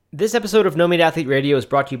This episode of No Meat Athlete Radio is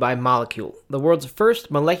brought to you by Molecule, the world's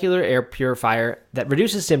first molecular air purifier that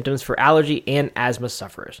reduces symptoms for allergy and asthma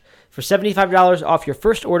sufferers. For $75 off your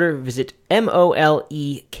first order, visit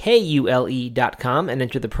molekule.com and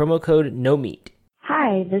enter the promo code NOMEAT.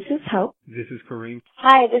 Hi, this is Hope. This is Kareem.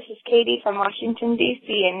 Hi, this is Katie from Washington,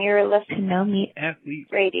 D.C., and you're listening to No Meat Athlete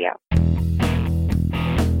Radio.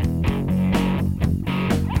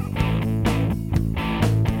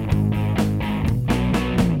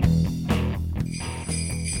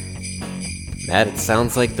 Matt, it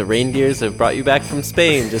sounds like the reindeers have brought you back from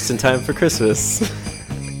Spain just in time for Christmas.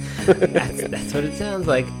 That's what it sounds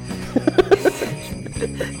like.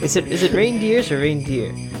 Is it reindeers or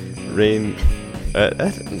reindeer?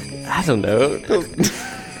 I don't know.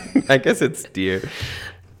 I guess it's deer.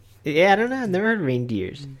 Yeah, I don't know. I've never heard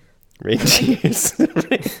reindeers. Reindeers.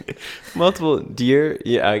 Multiple deer.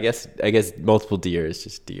 Yeah, I guess multiple deer is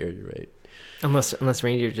just deer. You're right. Unless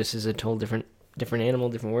reindeer just is a total different animal,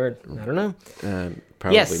 different word. I don't know.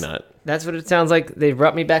 Probably yes, not. That's what it sounds like. They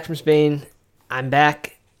brought me back from Spain. I'm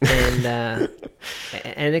back and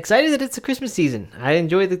and excited that it's the Christmas season. I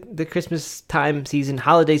enjoy the Christmas time season,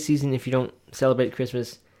 holiday season. If you don't celebrate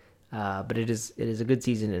Christmas, but it is a good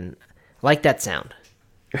season, and I like that sound.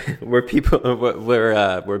 Were people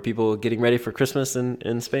getting ready for Christmas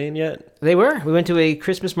in Spain yet? They were. We went to a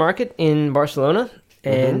Christmas market in Barcelona.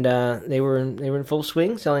 And they were in full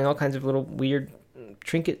swing, selling all kinds of little weird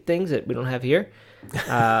trinket things that we don't have here.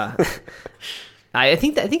 I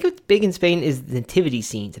think what's big in Spain is the nativity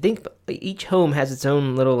scenes. I think each home has its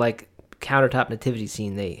own little like countertop nativity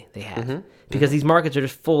scene they have because these markets are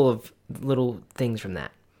just full of little things from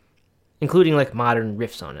that, including like modern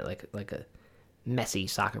riffs on it, like a Messi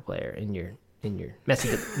soccer player in your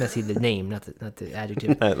Messi the name, not the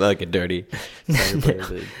adjective. Not like a dirty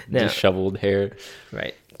disheveled hair.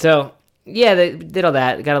 Right. So yeah, they did all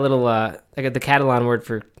that. Got a little like the Catalan word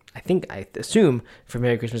for I assume for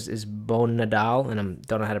Merry Christmas is Bon Nadal, and I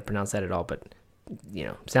don't know how to pronounce that at all, but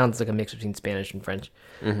sounds like a mix between Spanish and French.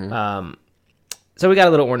 So we got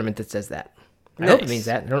a little ornament that says that. I hope it means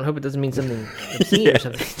that. I don't hope it doesn't mean something obscene or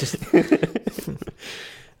something. Just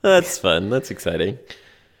That's fun. That's exciting.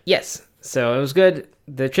 Yes. So it was good.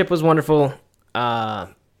 The trip was wonderful, as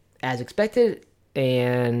expected,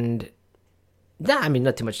 and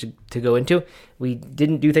not too much to go into. We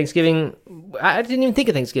didn't do Thanksgiving. I didn't even think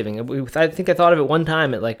of Thanksgiving. I think I thought of it one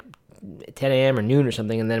time at like 10 a.m. or noon or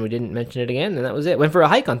something, and then we didn't mention it again, and that was it. Went for a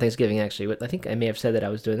hike on Thanksgiving, actually. I think I may have said that I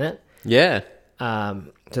was doing that. Yeah.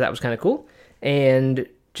 So that was kind of cool. And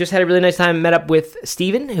just had a really nice time. Met up with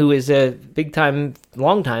Steven, who is a big-time,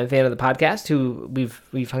 long-time fan of the podcast, who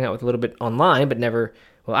we've hung out with a little bit online, but never...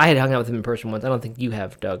 Well, I had hung out with him in person once. I don't think you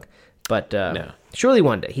have, Doug. But no. Surely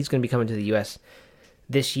one day. He's going to be coming to the U.S.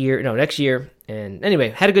 next year. And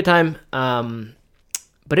anyway, had a good time.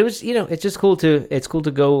 But it was, it's just cool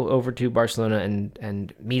to go over to Barcelona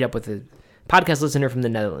and meet up with a podcast listener from the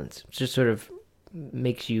Netherlands. It just sort of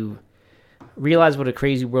makes you realize what a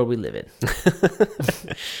crazy world we live in.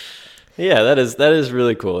 Yeah, that is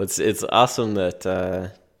really cool. It's awesome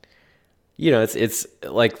that it's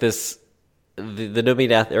like this the no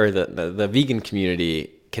meat or the vegan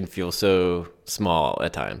community can feel so small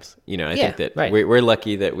at times. I think that right. we're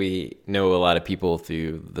lucky that we know a lot of people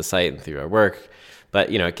through the site and through our work,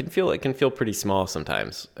 but it can feel pretty small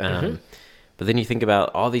sometimes. But then you think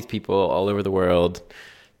about all these people all over the world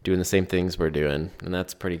doing the same things we're doing, and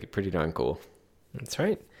that's pretty darn cool. That's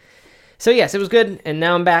right. So yes, it was good, and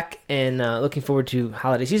now I'm back and looking forward to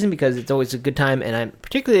holiday season because it's always a good time, and I'm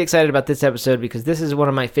particularly excited about this episode because this is one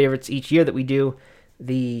of my favorites each year that we do.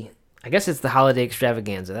 I guess it's the holiday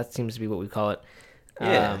extravaganza. That seems to be what we call it.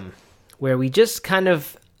 Yeah. Where we just kind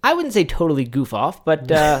of, I wouldn't say totally goof off, but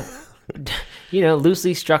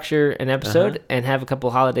loosely structure an episode and have a couple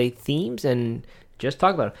holiday themes and just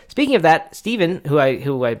talk about it. Speaking of that, Steven, who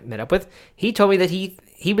I met up with, he told me that he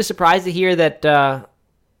was surprised to hear that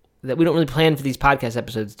we don't really plan for these podcast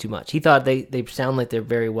episodes too much. He thought they sound like they're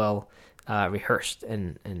very well rehearsed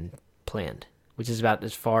and planned, which is about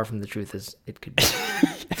as far from the truth as it could be.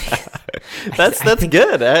 That's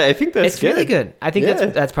good. I think that's it's good. Really good. I think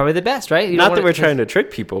that's probably the best, right? Not that we're trying to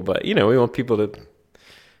trick people, but we want people to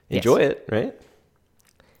enjoy it, right?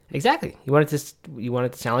 Exactly. You want it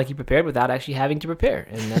to sound like you prepared without actually having to prepare,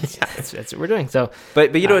 and that's what we're doing. So,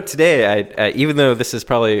 but what? Today, I even though this is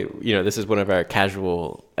probably this is one of our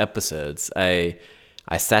casual episodes, I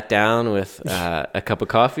sat down with a cup of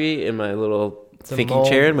coffee in my little thinking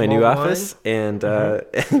chair in my new office, and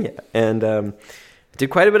did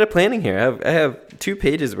quite a bit of planning here. I have 2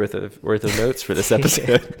 pages worth of notes for this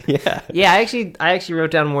episode. Yeah. Yeah, I actually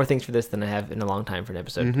wrote down more things for this than I have in a long time for an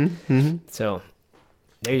episode. So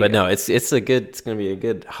there you go. But no, it's going to be a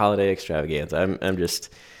good holiday extravaganza. I'm just,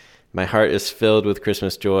 my heart is filled with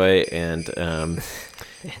Christmas joy, and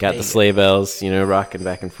got the sleigh bells, rocking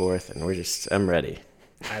back and forth, and I'm ready.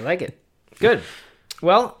 I like it. Good.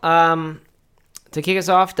 Well, to kick us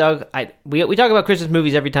off, Doug, we talk about Christmas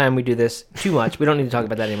movies every time we do this. Too much. We don't need to talk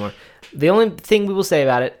about that anymore. The only thing we will say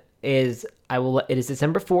about it is it is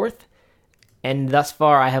December 4th, and thus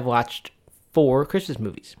far I have watched 4 Christmas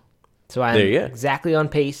movies. So I'm exactly on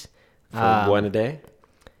pace. For one a day?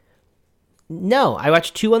 No, I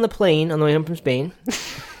watched 2 on the plane on the way home from Spain.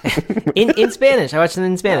 in Spanish. I watched them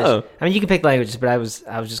in Spanish. Oh. I mean, you can pick languages, but I was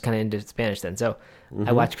just kind of into Spanish then. So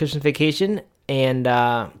I watched Christmas Vacation and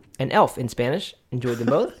Elf in Spanish. Enjoyed them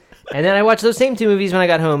both. And then I watched those same 2 movies when I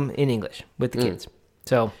got home in English with the kids.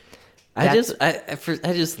 So I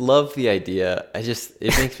just love the idea.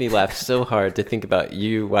 It makes me laugh so hard to think about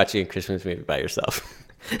you watching a Christmas movie by yourself.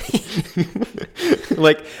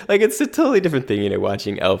 like it's a totally different thing,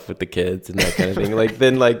 watching Elf with the kids and that kind of thing.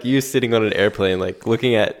 Than you sitting on an airplane,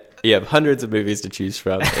 looking at, you have hundreds of movies to choose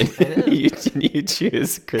from, and you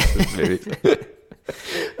choose Christmas movies.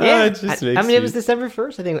 Yeah, it was December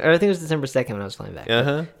 1st, I think it was December 2nd when I was flying back.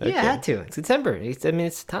 Okay. Yeah, I had to. It's December.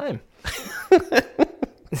 It's time.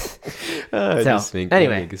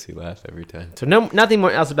 Anyway, makes me laugh every time. So nothing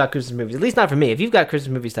more else about Christmas movies, at least not for me. If you've got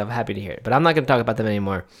Christmas movie stuff, I'm happy to hear it. But I'm not going to talk about them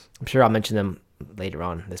anymore. I'm sure I'll mention them later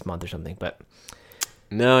on this month or something. But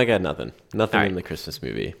no, I got nothing. Nothing in the Christmas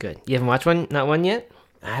movie. Good. You haven't watched one? Not one yet?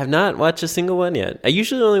 I have not watched a single one yet. I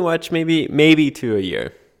usually only watch maybe 2 a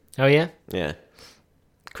year. Oh yeah? Yeah.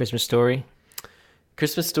 Christmas Story.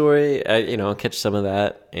 I'll catch some of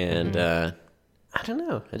that, and I don't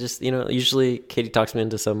know. I just, usually Katie talks me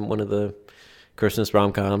into one of the Christmas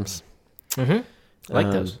rom-coms. I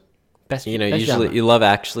like those. Best usually genre. You Love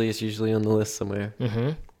Actually is usually on the list somewhere.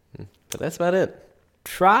 But that's about it.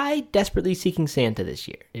 Try Desperately Seeking Santa this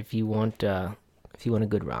year if you want a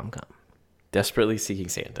good rom-com. Desperately Seeking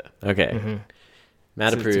Santa. Okay.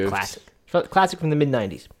 Matt approved. It's a classic from the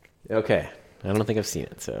mid-90s. Okay. I don't think I've seen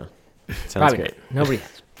it, so sounds Probably great. Not. Nobody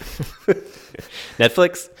has.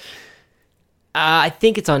 Netflix? I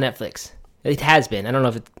think it's on Netflix. It has been. I don't know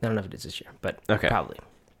if it is this year, but probably.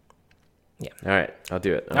 Yeah. All right. I'll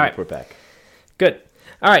do it. I'll report back. Good.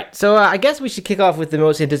 All right. So I guess we should kick off with the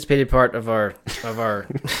most anticipated part of our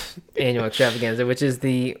annual extravaganza, which is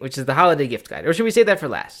the holiday gift guide. Or should we save that for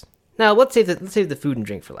last? No, let's save the food and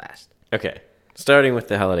drink for last. Okay. Starting with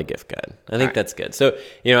the holiday gift guide. I think that's good. So,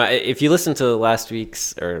 if you listened to last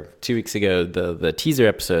week's or 2 weeks ago, the teaser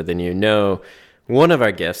episode, then one of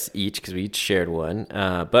our gifts each, because we each shared one.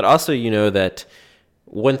 But also, that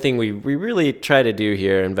one thing we really try to do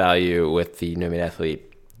here and value with the No Meat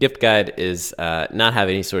Athlete gift guide is not have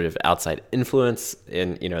any sort of outside influence.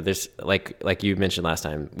 And, there's like you mentioned last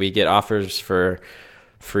time, we get offers for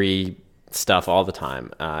free stuff all the time,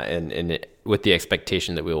 and with the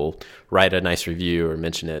expectation that we will write a nice review or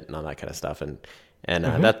mention it and all that kind of stuff. And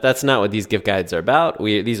that's not what these gift guides are about.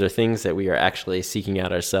 These are things that we are actually seeking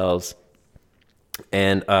out ourselves.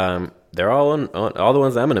 And they're all on all the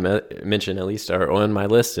ones I'm going to mention, at least, are on my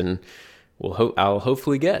list, and I'll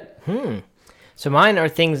hopefully get. So mine are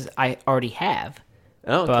things I already have,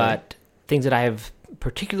 but things that I have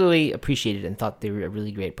particularly appreciated and thought they were a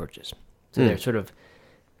really great purchase. So they're sort of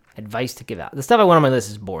advice to give out. The stuff I want on my list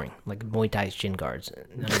is boring, like Muay Thai shin guards.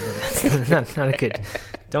 Not a good.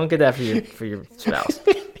 Don't get that for your spouse.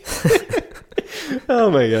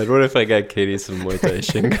 Oh my god! What if I got Katie some Muay Thai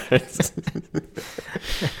shin guards?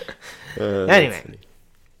 Anyway,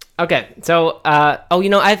 okay. So, I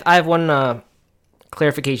have one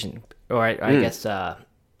clarification, or I guess a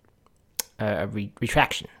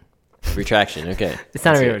retraction. Retraction. Okay. It's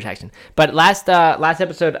not a real retraction, but last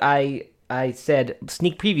episode I said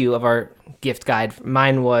sneak preview of our gift guide.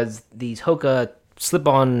 Mine was these Hoka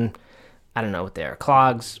slip-on, I don't know what they are,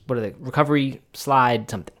 clogs. What are they? Recovery slide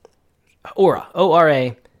something. Ora,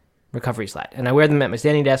 O-R-A, recovery slide. And I wear them at my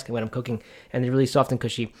standing desk when I'm cooking, and they're really soft and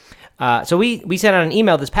cushy. So we sent out an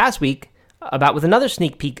email this past week with another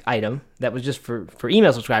sneak peek item that was just for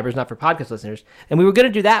email subscribers, not for podcast listeners. And we were going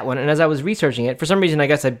to do that one. And as I was researching it, for some reason, I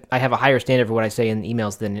guess I have a higher standard for what I say in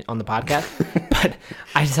emails than on the podcast. But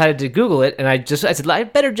I decided to Google it, and I said, I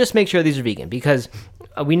better just make sure these are vegan, because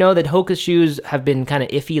we know that Hoka shoes have been kind of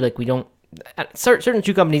iffy. Like, we don't, certain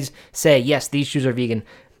shoe companies say, yes, these shoes are vegan.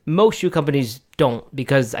 most shoe companies don't,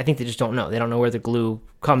 because I think they just don't know. They don't know where the glue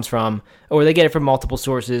comes from, or they get it from multiple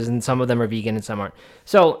sources, and some of them are vegan and some aren't.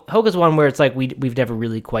 So Hoka's one where it's like we've never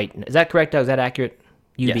really quite. Is that correct, Doug? Is that accurate?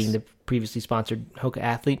 You Yes. being the previously sponsored Hoka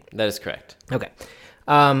athlete. That is correct. Okay.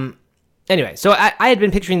 Anyway, so I had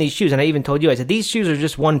been picturing these shoes, and I even told you, I said, these shoes are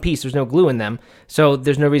just one piece. There's no glue in them, so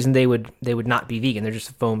there's no reason they would not be vegan. They're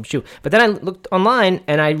just a foam shoe. But then I looked online,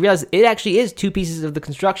 and I realized it actually is two pieces of the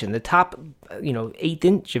construction. The top, 1/8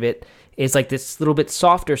 inch of it is like this little bit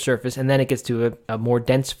softer surface, and then it gets to a more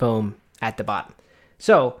dense foam at the bottom.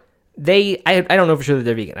 So I don't know for sure that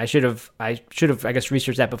they're vegan. I should have, I guess,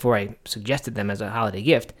 researched that before I suggested them as a holiday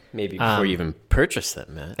gift. Maybe before you even purchase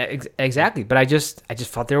them, Matt. Exactly, but I just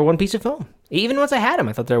thought they were one piece of foam. Even once I had them,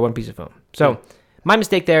 I thought they were one piece of foam. So my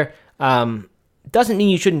mistake there. Doesn't mean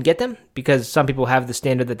you shouldn't get them, because some people have the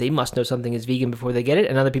standard that they must know something is vegan before they get it,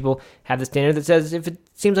 and other people have the standard that says if it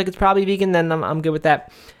seems like it's probably vegan, then I'm good with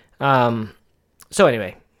that. So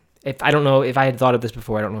anyway, if I had thought of this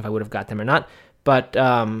before, I don't know if I would have got them or not, but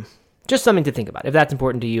just something to think about. If that's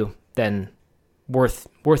important to you, then worth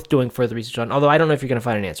doing further research on. Although I don't know if you're going to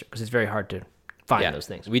find an answer, because it's very hard to find those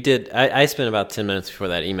things. We did. I spent about 10 minutes before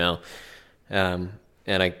that email, and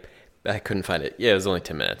I couldn't find it. Yeah, it was only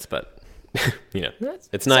 10 minutes, but That's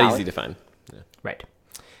it's not solid. easy to find. Yeah. Right.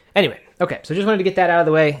 Anyway, okay. So just wanted to get that out of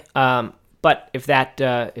the way. But if that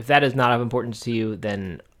is not of importance to you,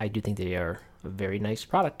 then I do think they are a very nice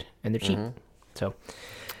product, and they're cheap. So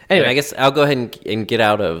anyway, I guess I'll go ahead and get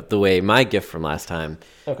out of the way my gift from last time,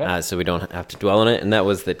 so we don't have to dwell on it. And that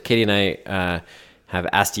was that Katie and I have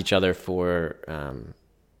asked each other for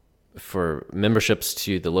memberships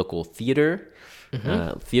to the local theater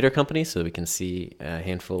company, so that we can see a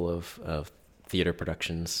handful of theater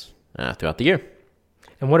productions throughout the year.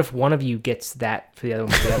 and what if one of you gets that for the other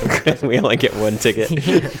one? For the other one? We only get one ticket.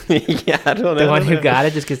 Yeah, I don't know. The one who got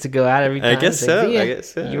it just gets to go out every time. I guess It's like, so. "See ya. I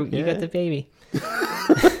guess so. You Yeah. got the baby.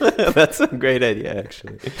 That's a great idea,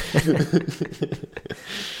 actually.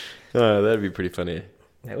 Oh, that'd be pretty funny.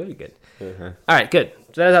 That would be good. All right, good.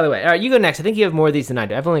 So that's out of the way. All right, you go next. I think you have more of these than I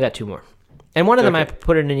do. I've only got two more, and one of them I Okay.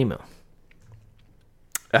 put in an email.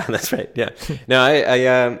 That's right. Yeah. No,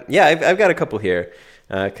 I've got a couple here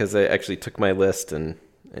because I actually took my list and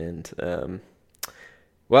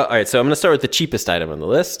well, all right. So I'm going to start with the cheapest item on the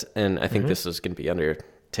list, and I think this is going to be under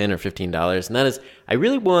 $10 or $15, and that is I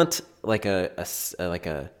really want like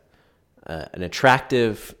an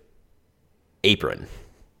attractive apron.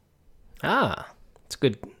 It's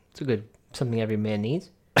good. It's a good something every man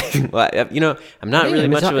needs. Well, I'm not really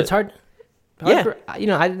much of a. It's hard. Yeah.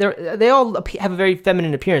 They all have a very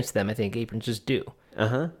feminine appearance to them. I think aprons just do.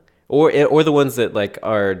 Or the ones that like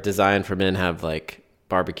are designed for men have like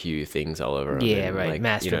barbecue things all over them. Yeah, and, right. Like,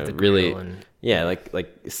 Master of the really, grill and- yeah,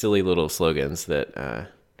 like silly little slogans that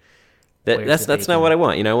Where's that's the not bacon? what I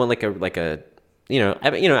want. I want like a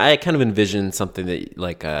I kind of envision something that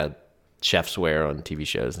like chefs wear on TV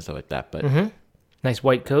shows and stuff like that. But Nice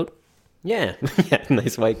white coat. yeah,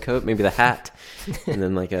 nice white coat, maybe the hat, and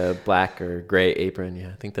then like a black or gray apron. Yeah,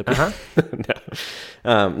 I think that'd be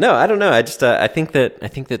no, I don't know. I just I think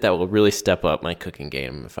that will really step up my cooking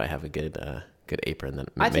game if I have a good apron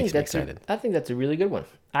that makes me excited. I think that's a really good one.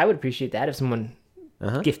 I would appreciate that if someone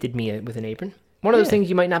gifted me with an apron. One of those things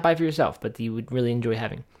you might not buy for yourself, but you would really enjoy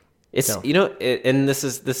having. It's So. And this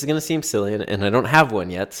is going to seem silly, and I don't have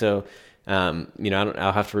one yet, so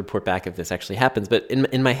I'll have to report back if this actually happens. But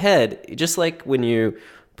in my head, just like when you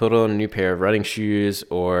put on a new pair of running shoes,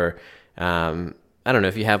 or I don't know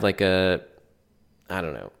if you have like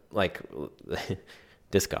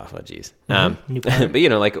disc golf. Oh, geez. New pair.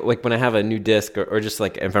 But like when I have a new disc, or just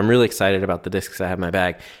like if I'm really excited about the discs I have in my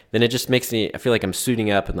bag, then it just makes me. I feel like I'm suiting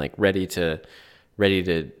up and like ready to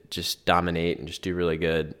just dominate and just do really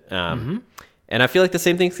good. And I feel like the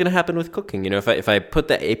same thing's going to happen with cooking. If I put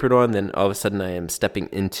that apron on, then all of a sudden I am stepping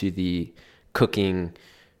into the cooking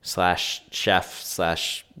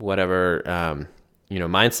 /chef/ whatever,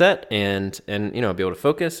 mindset, and I'll be able to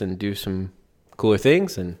focus and do some cooler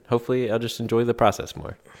things, and hopefully I'll just enjoy the process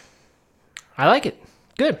more. I like it.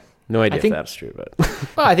 Good. No idea I think- if that's true, but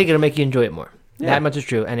Well, I think it'll make you enjoy it more. Yeah. That much is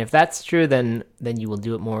true. And if that's true, then you will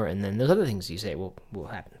do it more, and then those other things you say will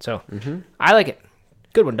happen. So I like it.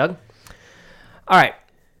 Good one, Doug. All right.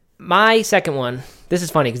 My second one, this is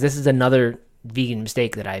funny because this is another vegan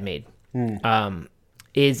mistake that I made,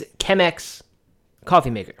 is Chemex coffee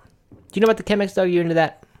maker. Do you know about the Chemex, Doug? You into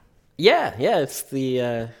that? yeah, it's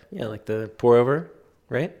the like the pour over,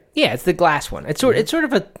 right? Yeah, it's the glass one. It's sort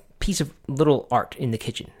of a piece of little art in the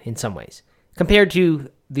kitchen in some ways, compared to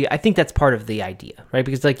I think that's part of the idea, right?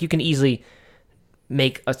 Because like you can easily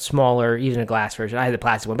make a smaller, even a glass version. I had the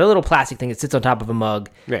plastic one, but a little plastic thing that sits on top of a mug,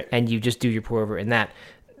 Right. and you just do your pour over in that.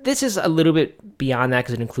 This is a little bit beyond that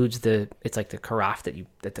because it includes it's like the carafe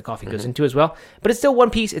that the coffee goes into as well. But it's still one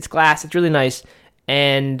piece. It's glass. It's really nice,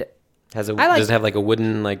 and Does it have like a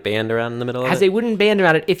wooden like band around in the middle of it? has a wooden band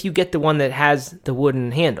around it if you get the one that has the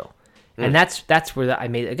wooden handle. And that's where I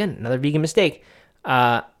made, again, another vegan mistake.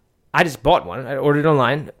 I just bought one. I ordered it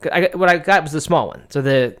online. What I got was the small one, so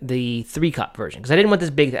the 3-cup version, because I didn't want this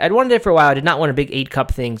big. I'd wanted it for a while. I did not want a big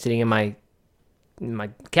 8-cup thing sitting in my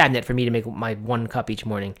cabinet for me to make my 1 cup each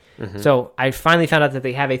morning. So I finally found out that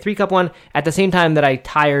they have a 3-cup one. At the same time that I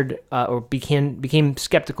tired or became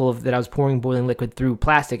skeptical of that I was pouring boiling liquid through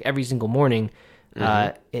plastic every single morning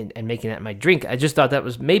and making that my drink. I just thought that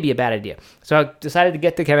was maybe a bad idea. So I decided to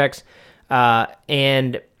get the Chemex,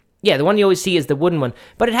 and yeah, the one you always see is the wooden one,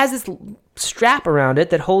 but it has this strap around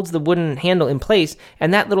it that holds the wooden handle in place,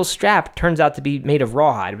 and that little strap turns out to be made of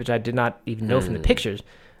rawhide, which I did not even know from the pictures.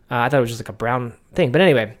 I thought it was just like a brown thing. But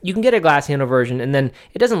anyway, you can get a glass handle version, and then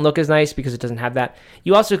it doesn't look as nice because it doesn't have that.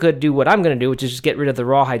 You also could do what I'm going to do, which is just get rid of the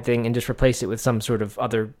rawhide thing and just replace it with some sort of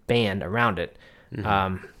other band around it.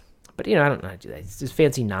 But, I don't know how to do that. It's this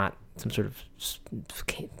fancy knot, some sort of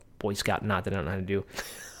Boy Scout knot that I don't know how to do.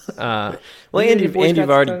 Well, and you've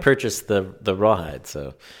already purchased the rawhide,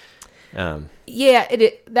 so... Yeah,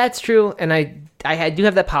 that's true, and I do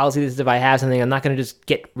have that policy that if I have something, I'm not going to just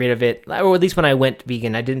get rid of it, or at least when I went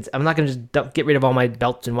vegan, I'm not going to just get rid of all my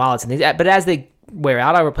belts and wallets and things, but as they wear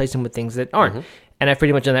out, I'll replace them with things that aren't, and I've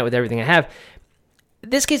pretty much done that with everything I have. In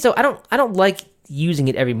this case, though, I don't like using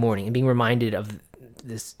it every morning and being reminded of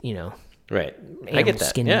this, Right. I get that.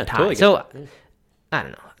 Skin Yeah, tie. totally get So, that. I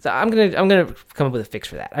don't know. So I'm gonna come up with a fix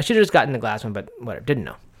for that. I should have just gotten the glass one, but whatever, didn't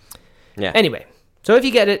know. Yeah. Anyway, so if you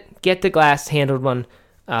get it, get the glass handled one.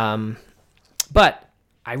 But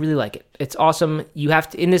I really like it. It's awesome. You have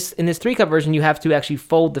to in this 3-cup version, you have to actually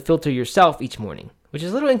fold the filter yourself each morning, which is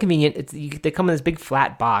a little inconvenient. They come in this big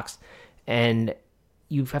flat box, and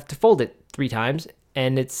you have to fold it 3 times,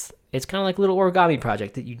 and it's kind of like a little origami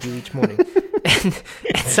project that you do each morning. and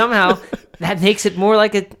somehow that makes it more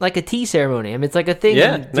like a tea ceremony. I mean, it's like a thing.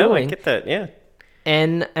 Yeah, I'm no, I doing. get that. Yeah.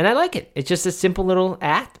 And I like it. It's just a simple little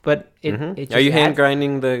act, but it just Are you hand adds-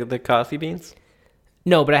 grinding the coffee beans?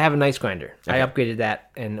 No, but I have a nice grinder. Okay. I upgraded that,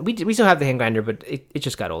 and we still have the hand grinder, but it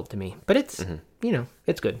just got old to me. But it's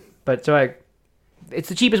it's good. But it's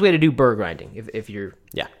the cheapest way to do burr grinding if you're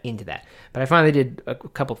into that. But I finally did a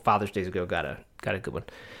couple Father's Days ago. Got a good one.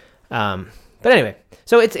 But anyway,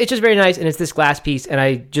 so it's just very nice, and it's this glass piece, and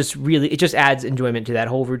it just adds enjoyment to that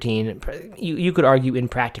whole routine. You could argue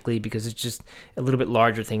impractically because it's just a little bit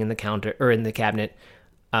larger thing in the counter or in the cabinet,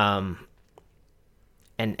 and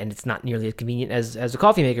it's not nearly as convenient as a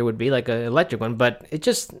coffee maker would be, like an electric one. But it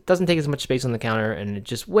just doesn't take as much space on the counter, and it's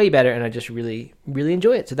just way better. And I just really really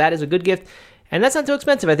enjoy it. So that is a good gift, and that's not too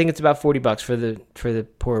expensive. I think it's about $40 for the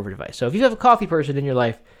pour over device. So if you have a coffee person in your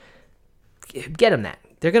life, get them that.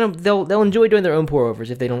 They'll enjoy doing their own pour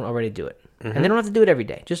overs if they don't already do it, and they don't have to do it every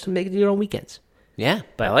day. Just make it on weekends. Yeah,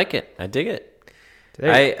 but I like it. I dig it. So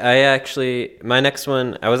there you I actually, my next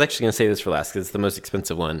one, I was actually going to save this for last because it's the most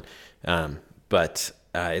expensive one, but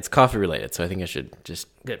it's coffee related, so I think I should just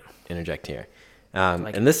interject here.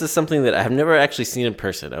 And this is something that I have never actually seen in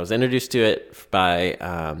person. I was introduced to it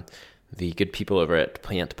by the good people over at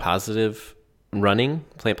Plant Positive Running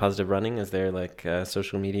is their like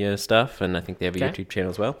social media stuff, and I think they have a YouTube channel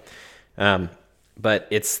as well. But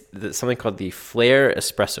it's something called the Flare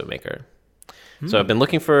Espresso Maker. So I've been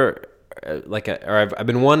looking for I've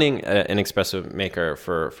been wanting an espresso maker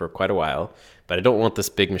for quite a while, but I don't want this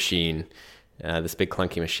big machine, this big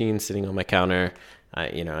clunky machine sitting on my counter.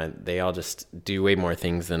 They all just do way more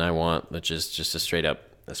things than I want, which is just a straight up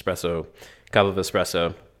espresso, cup of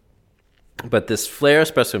espresso. But this Flare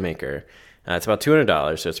Espresso Maker, it's about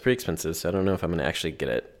 $200, so it's pretty expensive. So I don't know if I'm going to actually get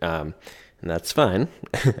it, and that's fine.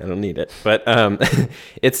 I don't need it. But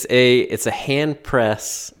it's a hand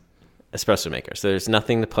press espresso maker. So there's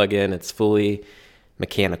nothing to plug in. It's fully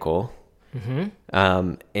mechanical,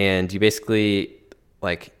 and you basically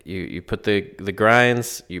you put the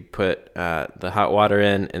grinds, you put the hot water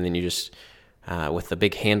in, and then you just with the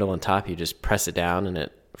big handle on top, you just press it down, and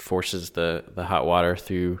it forces the hot water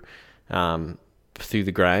through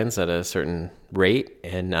the grinds at a certain rate,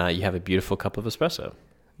 and you have a beautiful cup of espresso.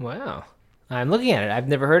 Wow. I'm looking at it. I've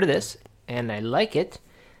never heard of this, and I like it.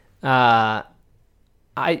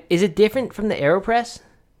 Is it different from the AeroPress?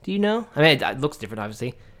 Do you know? I mean, it looks different,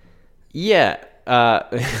 obviously. Yeah.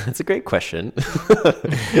 That's a great question.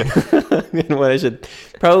 And what I should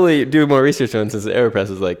probably do more research on, since the AeroPress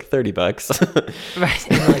is like $30.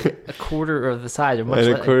 Right, and like a quarter of the size, or much And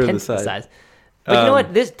a less, quarter of the tenth the size. size. But you know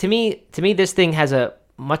what? This to me, this thing has a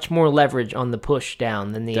much more leverage on the push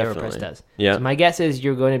down than the Definitely. AeroPress does. Yeah. So my guess is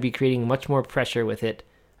you're going to be creating much more pressure with it,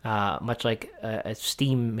 much like a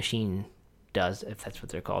steam machine does, if that's what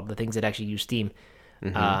they're called, the things that actually use steam.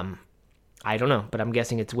 I don't know, but I'm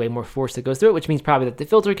guessing it's way more force that goes through it, which means probably that the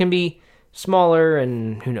filter can be smaller,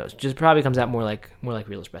 and who knows, just probably comes out more like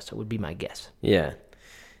real espresso would be my guess. Yeah.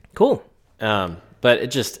 Cool. But it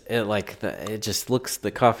just looks,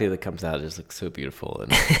 the coffee that comes out just looks so beautiful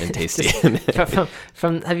and tasty.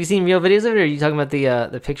 from have you seen real videos of it, or are you talking about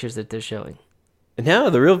the pictures that they're showing? No,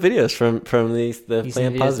 the real videos from the You seen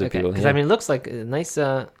Plant videos? Positive Okay. people. Because Yeah. I mean, it looks like a nice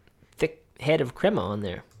thick head of crema on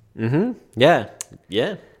there. Yeah.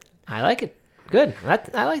 Yeah. I like it. Good.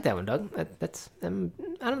 I like that one, Doug. That's I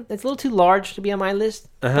don't. It's a little too large to be on my list,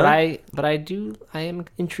 but I am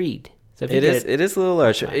intrigued. So if you It get is. It is a little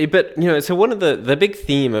large, but so one of the big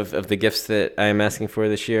theme of the gifts that I am asking for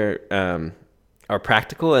this year are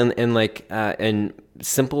practical and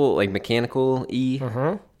simple, like mechanical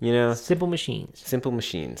simple machines. simple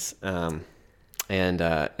machines, and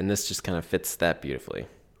this just kind of fits that beautifully.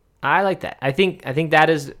 I like that. I think that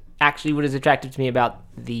is actually what is attractive to me about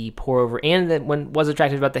the pour over, and that when was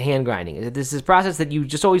attractive about the hand grinding, is that this is a process that you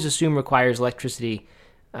just always assume requires electricity,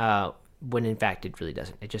 when in fact it really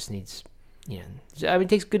doesn't. It just needs, it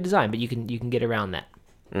takes good design, but you can get around that,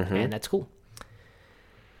 and that's cool.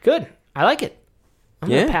 Good. I like it. I'm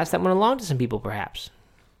gonna pass that one along to some people, perhaps.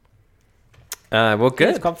 Well, Yeah, good.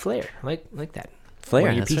 it's called Flair. I like that. Flair.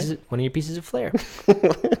 One of your pieces of Flair.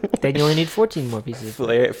 Then you only need 14 more pieces of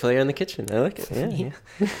Flair. Flair in the kitchen. I like it.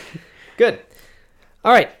 Yeah. Good.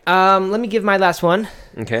 All right. Let me give my last one.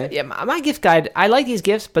 Okay. Yeah, my gift guide. I like these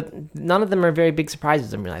gifts, but none of them are very big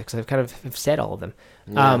surprises in real life because I've kind of have said all of them.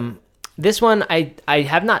 Yeah. This one I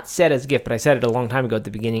have not said as a gift, but I said it a long time ago at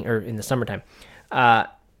the beginning, or in the summertime. An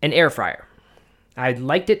air fryer. I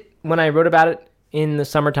liked it when I wrote about it in the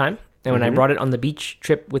summertime, and when I brought it on the beach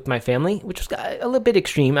trip with my family, which was a little bit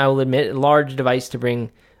extreme, I will admit, a large device to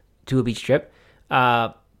bring to a beach trip.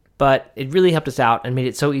 But it really helped us out and made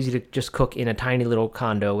it so easy to just cook in a tiny little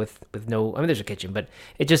condo with no, there's a kitchen, but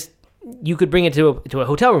it just, you could bring it to a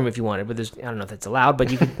hotel room if you wanted, but I don't know if that's allowed,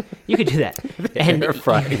 but you could do that. And Air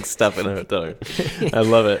frying stuff in a hotel room. I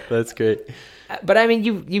love it. That's great. But I mean,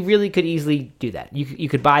 you really could easily do that. You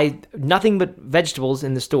could buy nothing but vegetables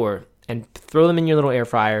in the store and throw them in your little air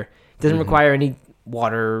fryer. It doesn't require any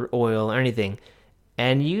water, oil, or anything,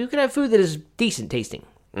 and you can have food that is decent tasting.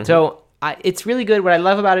 So it's really good. What I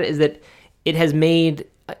love about it is that it has made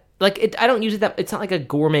I don't use it that it's not like a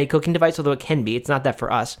gourmet cooking device, although it can be. It's not that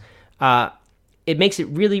for us. It makes it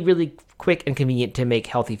really, really quick and convenient to make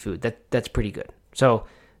healthy food. That's pretty good. So,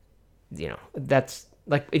 that's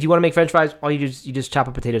like if you want to make French fries, all you do is you just chop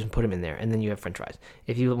up potatoes and put them in there, and then you have French fries.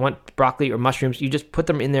 If you want broccoli or mushrooms, you just put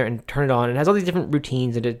them in there and turn it on. It has all these different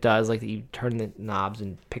routines that it does, like that you turn the knobs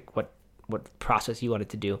and pick what process you want it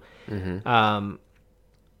to do.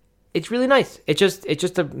 It's really nice. It just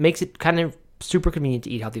makes it kind of super convenient to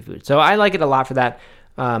eat healthy food. So I like it a lot for that.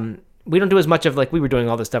 We don't do as much of we were doing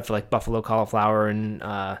all this stuff for buffalo cauliflower and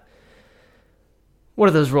what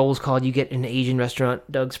are those rolls called you get in an Asian restaurant,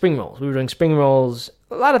 Doug? Spring rolls. We were doing spring rolls,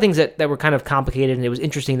 a lot of things that were kind of complicated, and it was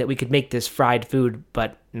interesting that we could make this fried food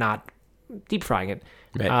but not deep frying it.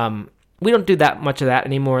 Right. We don't do that much of that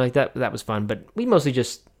anymore. That was fun, but we mostly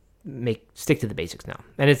just stick to the basics now,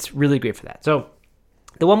 and it's really great for that. So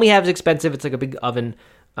the one we have is expensive. It's like a big oven,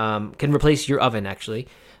 can replace your oven actually,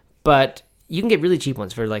 but you can get really cheap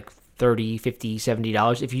ones for $30, $50,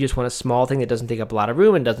 $70 if you just want a small thing that doesn't take up a lot of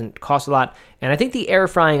room and doesn't cost a lot. And I think the air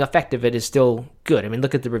frying effect of it is still good. I mean,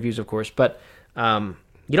 look at the reviews, of course, but you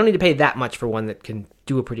don't need to pay that much for one that can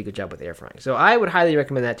do a pretty good job with air frying. So I would highly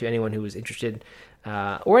recommend that to anyone who is interested,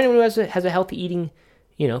 or anyone who has a healthy eating,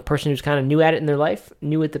 person who's kind of new at it in their life,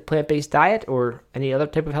 new at the plant-based diet or any other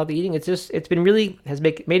type of healthy eating. It's been really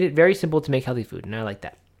made it very simple to make healthy food, and I like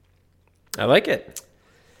that. I like it.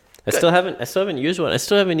 I still haven't used one. I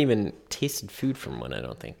still haven't even tasted food from one, I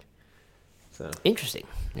don't think. So Interesting.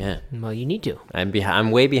 yeah. Well, you need to.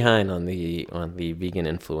 I'm way behind on the vegan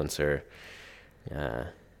influencer. Yeah,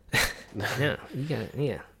 you got it.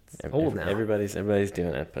 Yeah. It's old now. Everybody's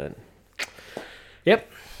doing it, but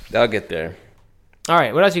Yep. I'll get there. All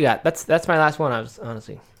right. What else you got? That's my last one.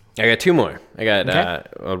 Honestly. I got two more. I got Okay.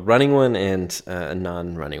 a running one and a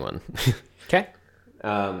non-running one. Okay.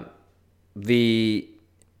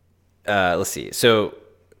 Let's see. So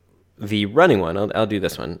the running one, I'll do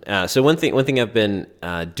this one. So one thing I've been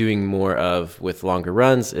doing more of with longer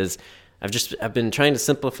runs is I've been trying to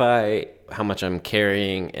simplify how much I'm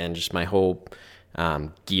carrying and just my whole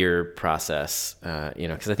gear process.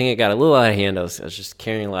 Because I think it got a little out of hand. I was just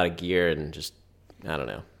carrying a lot of gear and just, I don't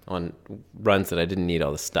know, on runs that I didn't need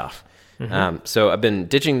all this stuff. So I've been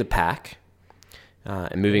ditching the pack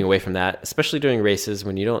and moving away from that, especially during races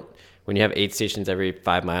when you have aid stations every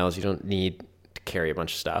 5 miles. You don't need to carry a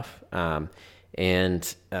bunch of stuff, and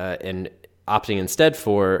opting instead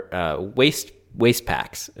for waist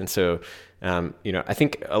packs. And so, I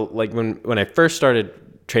think like when I first started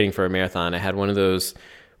training for a marathon, I had one of those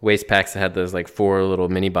waist packs that had those like 4 little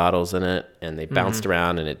mini bottles in it, and they bounced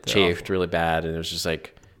around and it chafed really bad, and it was just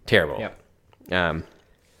like terrible. Yep.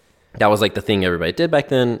 That was like the thing everybody did back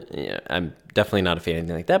then. Yeah, I'm definitely not a fan of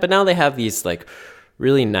anything like that. But now they have these like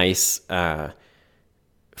really nice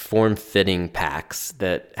form-fitting packs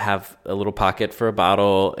that have a little pocket for a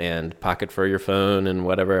bottle and pocket for your phone and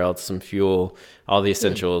whatever else, some fuel, all the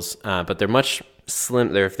essentials. But they're much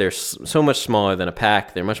slim. They're so much smaller than a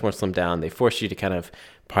pack. They're much more slimmed down. They force you to kind of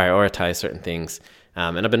prioritize certain things.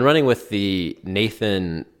 And I've been running with the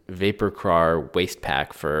Nathan Vaporcrar waist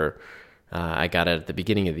pack for. I got it at the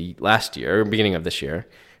beginning of beginning of this year,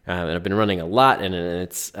 and I've been running a lot. And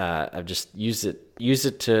it's I've just used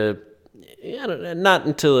it to. Not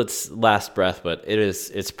until its last breath, but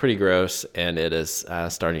it's pretty gross, and it is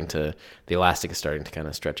the elastic is starting to kind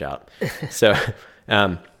of stretch out.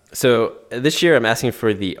 So this year I'm asking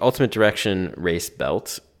for the Ultimate Direction Race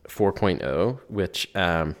Belt 4.0, which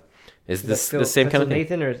is the same kind of thing.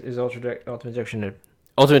 Nathan, or is Ultimate Direction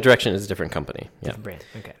Ultimate Direction is a different company. Different brand.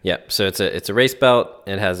 Okay. Yeah. So it's a race belt.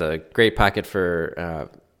 It has a great pocket for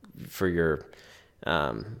your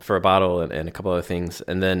for a bottle and a couple other things,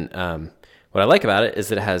 and then. What I like about it is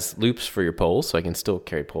that it has loops for your poles, so I can still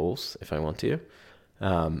carry poles if I want to.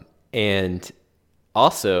 And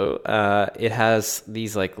also, it has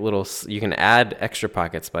these like little, you can add extra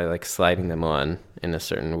pockets by like sliding them on in a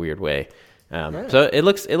certain weird way. So it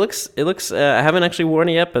looks, I haven't actually worn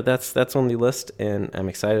it yet, but that's on the list, and I'm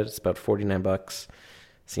excited. It's about $49.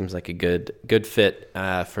 Seems like a good fit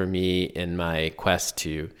for me in my quest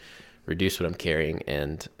to reduce what I'm carrying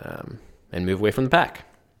and move away from the pack.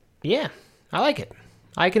 Yeah. I like it.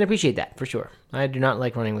 I can appreciate that for sure. I do not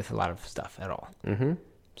like running with a lot of stuff at all. Mm-hmm.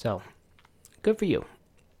 So, good for you.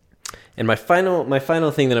 And my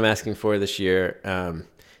final thing that I'm asking for this year, and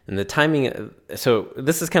the timing. So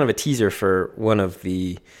this is kind of a teaser for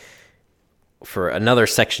another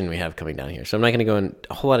section we have coming down here. So I'm not going to go in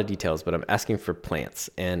a whole lot of details, but I'm asking for plants,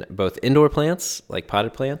 and both indoor plants like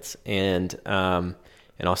potted plants, and also.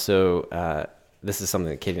 This is something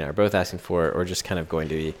that Katie and I are both asking for, or just kind of going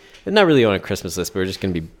to be, not really on a Christmas list, but we're just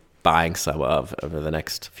going to be buying some of over the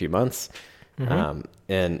next few months. Mm-hmm.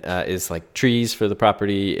 And is like trees for the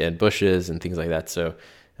property and bushes and things like that. So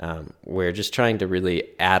we're just trying to really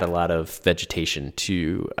add a lot of vegetation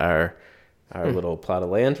to our little plot of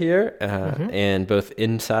land here, and both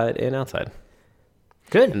inside and outside.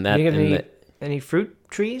 Good. And you have any fruit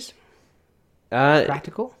trees?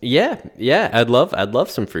 Practical? Yeah. I'd love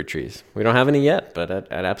some fruit trees. We don't have any yet, but I'd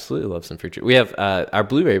absolutely love some fruit trees. We have our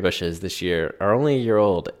blueberry bushes this year are only a year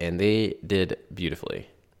old, and they did beautifully.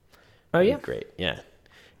 Oh yeah, great. Yeah,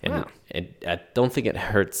 and wow. I don't think it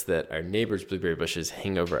hurts that our neighbor's blueberry bushes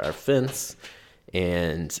hang over our fence,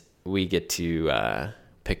 and we get to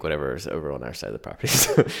pick whatever's over on our side of the property.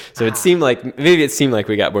 So it seemed like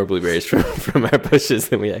we got more blueberries from our bushes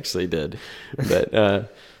than we actually did, but.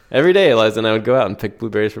 Every day, Eliza and I would go out and pick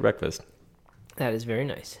blueberries for breakfast. That is very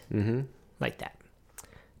nice. Mm-hmm. Like that.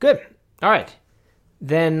 Good. All right.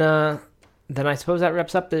 Then I suppose that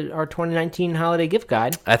wraps up our 2019 holiday gift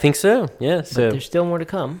guide. I think so. Yeah. But there's still more to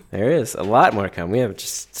come. There is a lot more to come. We have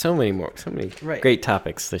just so many great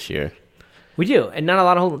topics this year. We do, and not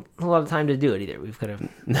a whole lot of time to do it either. We've got to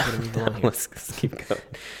move along here. Let's keep going.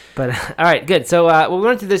 But all right, good. So what we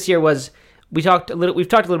went through this year was. We've talked a little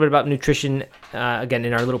bit about nutrition again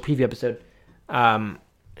in our little preview episode. Hang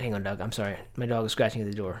on, Doug. I'm sorry. My dog is scratching at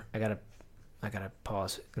the door. I gotta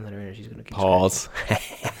pause and let her in. She's gonna keep pause. All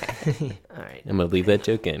right. I'm gonna leave that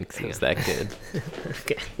joke in because it was that good.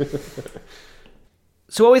 Okay.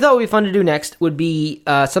 So what we thought would be fun to do next would be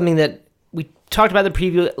something that we talked about in the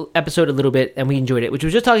preview episode a little bit, and we enjoyed it, which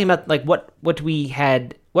was just talking about like what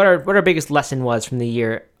our biggest lesson was from the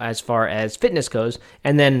year as far as fitness goes,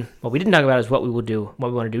 and then what we didn't talk about is what we want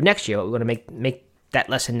to do next year, what we want to make that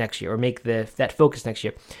lesson next year, or make that focus next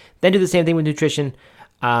year. Then do the same thing with nutrition,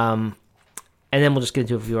 and then we'll just get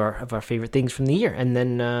into a few of our favorite things from the year, and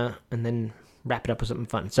then wrap it up with something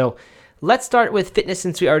fun. So let's start with fitness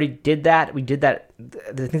since we already did that. We did that.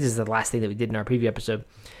 I think this is the last thing that we did in our preview episode.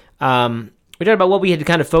 We talked about what we had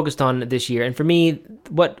kind of focused on this year. And for me,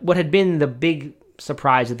 what had been the big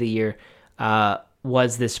surprise of the year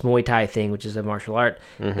was this Muay Thai thing, which is a martial art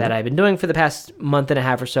that I've been doing for the past month and a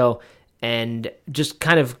half or so, and just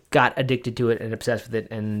kind of got addicted to it and obsessed with it.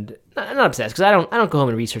 And not obsessed, because I don't go home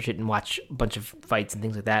and research it and watch a bunch of fights and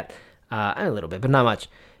things like that. A little bit, but not much.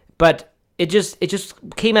 But it just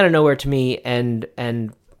came out of nowhere to me, and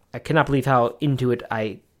I cannot believe how into it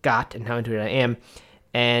I got and how into it I am.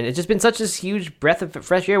 And it's just been such this huge breath of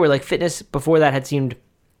fresh air, where like fitness before that had seemed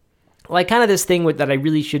like kind of this thing that I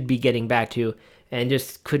really should be getting back to, and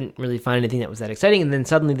just couldn't really find anything that was that exciting. And then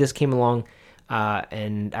suddenly this came along,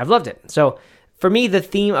 and I've loved it. So for me, the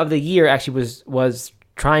theme of the year actually was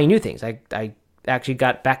trying new things. I actually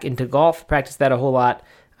got back into golf, practiced that a whole lot.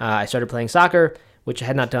 I started playing soccer, which I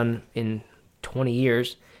had not done in 20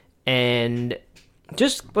 years, and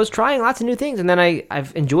just was trying lots of new things. And then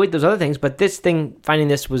I've enjoyed those other things, but finding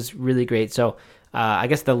this was really great. So I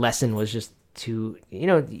guess the lesson was just to, you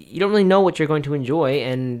don't really know what you're going to enjoy,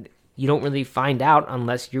 and you don't really find out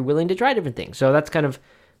unless you're willing to try different things. So that's kind of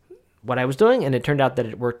what I was doing, and it turned out that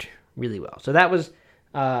it worked really well. So that was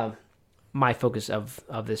my focus of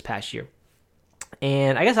this past year.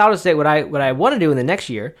 And I guess I'll just say what I want to do in the next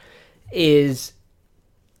year is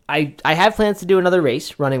I have plans to do another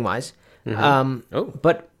race running wise.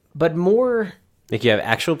 But more. Like you have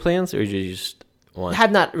actual plans, or you just want?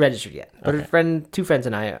 Have not registered yet. But Okay. two friends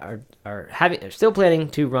and I are still planning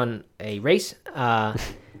to run a race,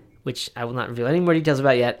 which I will not reveal any more details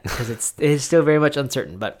about yet because it is still very much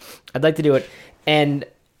uncertain. But I'd like to do it, and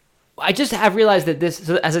I just have realized that this.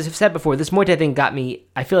 So as I've said before, this Muay Thai thing got me.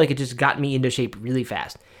 I feel like it just got me into shape really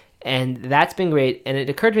fast. And that's been great. And it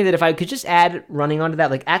occurred to me that if I could just add running onto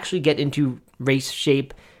that, like actually get into race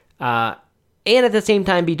shape, and at the same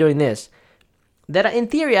time be doing this, that in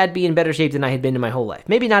theory I'd be in better shape than I had been in my whole life.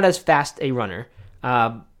 Maybe not as fast a runner,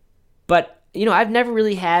 but I've never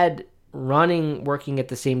really had running working at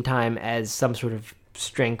the same time as some sort of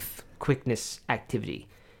strength, quickness activity.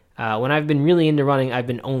 When I've been really into running, I've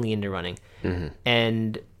been only into running.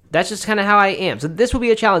 And that's just kind of how I am. So this will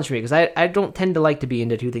be a challenge for me because I don't tend to like to be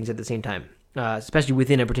into two things at the same time, especially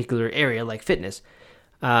within a particular area like fitness.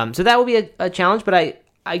 So that will be a challenge, but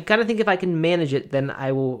I kind of think if I can manage it, then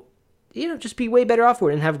I will, just be way better off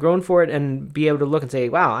for it and have grown for it and be able to look and say,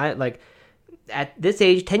 wow, at this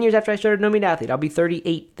age, 10 years after I started No Meat Athlete, I'll be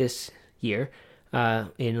 38 this year,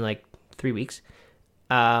 in like 3 weeks.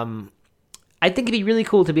 I think it'd be really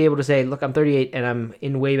cool to be able to say, look, I'm 38 and I'm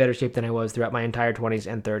in way better shape than I was throughout my entire 20s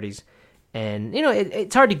and 30s. And,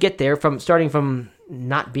 it's hard to get there starting from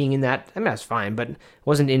not being in that. I mean, that's fine, but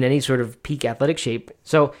wasn't in any sort of peak athletic shape.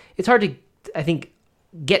 So it's hard to, I think,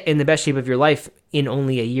 get in the best shape of your life in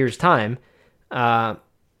only a year's time. But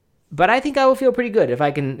I think I will feel pretty good if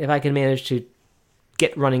I can manage to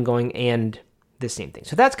get running going and this same thing.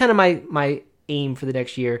 So that's kind of my aim for the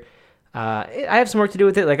next year. I have some work to do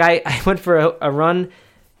with it. Like I went for a run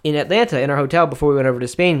in Atlanta in our hotel before we went over to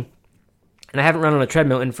Spain, and I haven't run on a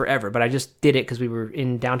treadmill in forever, but I just did it because we were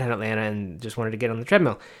in downtown Atlanta and just wanted to get on the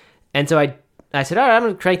treadmill. And so I said, all right, I'm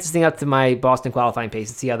going to crank this thing up to my Boston qualifying pace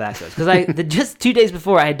and see how that goes. Because just 2 days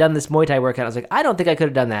before I had done this Muay Thai workout, I was like, I don't think I could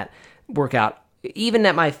have done that workout, even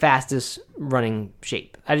at my fastest running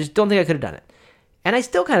shape. I just don't think I could have done it. And I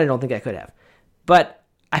still kind of don't think I could have. But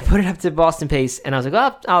I put it up to Boston pace, and I was like,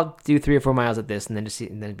 well, I'll do 3 or 4 miles at this, and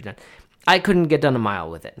then be done. I couldn't get done a mile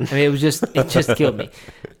with it. I mean, it just killed me.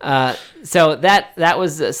 So that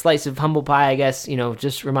was a slice of humble pie, I guess.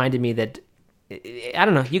 Just reminded me that, I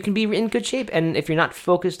don't know, you can be in good shape, and if you're not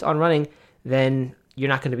focused on running, then you're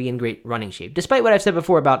not going to be in great running shape. Despite what I've said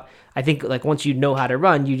before about, I think like once you know how to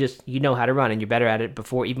run, you know how to run, and you're better at it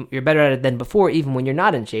than before, even when you're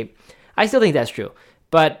not in shape. I still think that's true,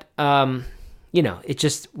 but it's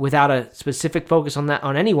just without a specific focus on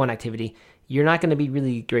any one activity, you're not going to be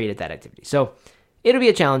really great at that activity. So it'll be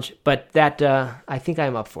a challenge, but that I think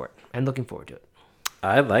I'm up for it and looking forward to it.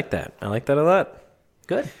 I like that. I like that a lot.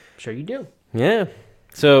 Good. Sure you do. Yeah.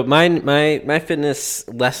 So my fitness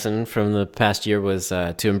lesson from the past year was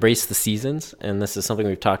to embrace the seasons, and this is something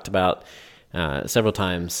we've talked about several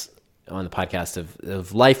times on the podcast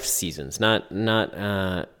of life seasons, not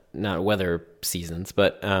weather seasons,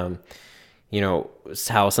 but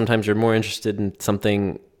how sometimes you're more interested in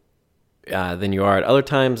something than you are at other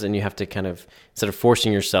times, and you have to kind of, instead of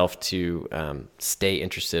forcing yourself to stay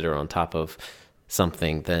interested or on top of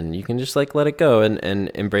something, then you can just like let it go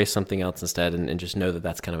and embrace something else instead, and just know that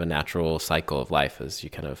that's kind of a natural cycle of life as you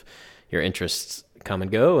kind of, your interests come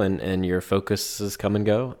and go, and your focuses come and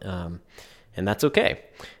go. And that's okay.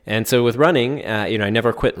 And so with running, I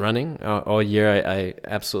never quit running all year. I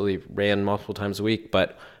absolutely ran multiple times a week,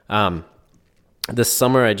 but this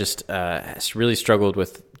summer I just really struggled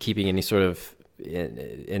with keeping any sort of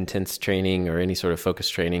intense training or any sort of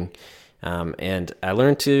focused training. And I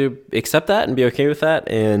learned to accept that and be okay with that,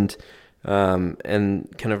 and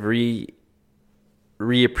kind of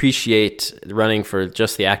reappreciate running for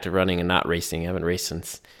just the act of running and not racing. I haven't raced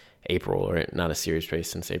since April, or not a serious race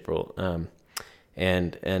since April.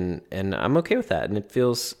 And I'm okay with that. And it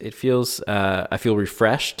feels I feel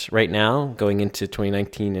refreshed right now going into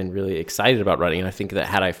 2019 and really excited about running. And I think that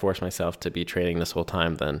had I forced myself to be training this whole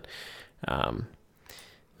time, then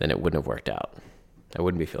it wouldn't have worked out. I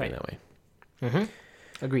wouldn't be feeling that way. Mm-hmm.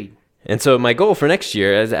 Agreed. And so my goal for next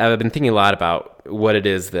year, as I've been thinking a lot about what it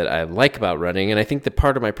is that I like about running, and I think that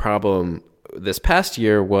part of my problem this past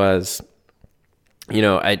year was,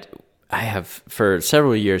 I have for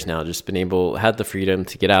several years now just had the freedom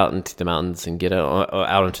to get out into the mountains and get out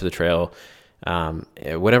onto the trail,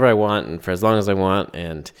 whatever I want and for as long as I want,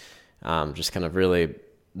 and just kind of really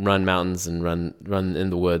run mountains and run in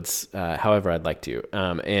the woods however I'd like to.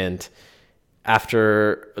 And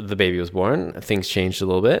after the baby was born, things changed a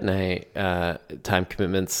little bit, and time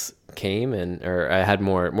commitments came, or I had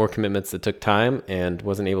more commitments that took time and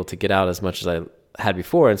wasn't able to get out as much as I had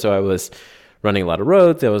before. And so I was running a lot of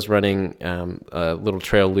roads. I was running a little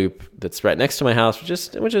trail loop that's right next to my house, which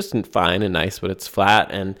is fine and nice, but it's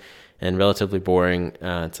flat and relatively boring.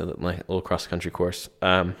 It's my little cross country course.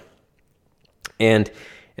 And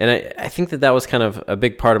I think that was kind of a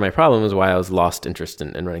big part of my problem, is why I was lost interest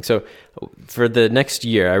in running. So for the next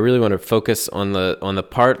year, I really want to focus on the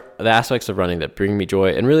aspects of running that bring me joy,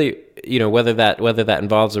 and really, whether that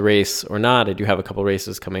involves a race or not. I do have a couple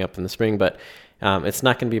races coming up in the spring, but it's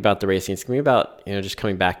not going to be about the racing. It's going to be about, just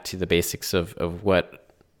coming back to the basics of how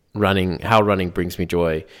running brings me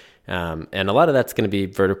joy. And a lot of that's going to be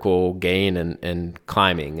vertical gain and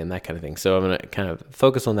climbing and that kind of thing. So I'm going to kind of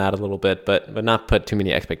focus on that a little bit, but not put too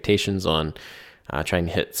many expectations on trying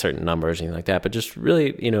to hit certain numbers or anything like that. But just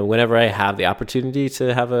really, whenever I have the opportunity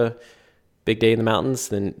to have a big day in the mountains,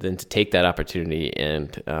 then to take that opportunity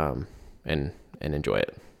and enjoy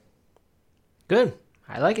it. Good.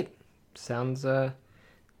 I like it. Sounds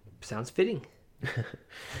fitting.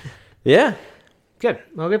 Yeah. Good.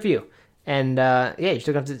 Well, good for you. And you're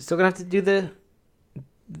still gonna have to do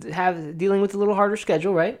dealing with a little harder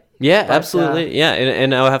schedule, right? Yeah, but, absolutely. Yeah,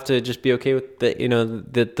 and I'll have to just be okay with that.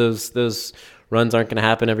 That those runs aren't going to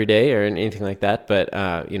happen every day or anything like that. But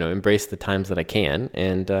embrace the times that I can,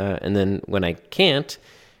 and then when I can't,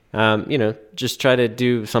 just try to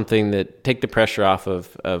do something that take the pressure off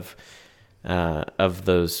of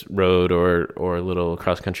those road or little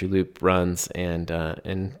cross country loop runs, and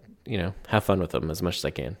have fun with them as much as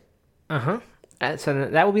I can. So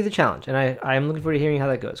that will be the challenge, and I am looking forward to hearing how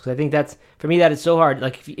that goes, because I think that is so hard.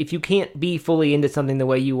 Like if you can't be fully into something the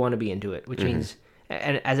way you want to be into it, which means,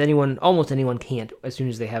 and as almost anyone can't as soon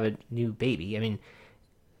as they have a new baby. I mean,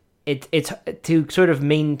 it's to sort of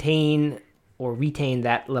maintain or retain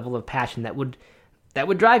that level of passion that would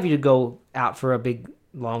drive you to go out for a big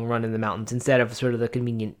long run in the mountains instead of sort of the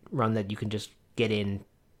convenient run that you can just get in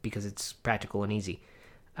because it's practical and easy.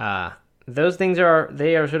 Those things are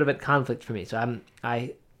sort of at conflict for me. So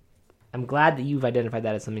I'm glad that you've identified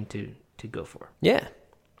that as something to go for. Yeah.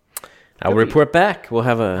 I'll report back. We'll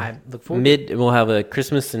have we'll have a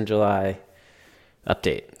Christmas in July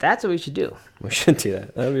update. That's what we should do. We should do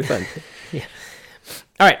that. That'll be fun. Yeah.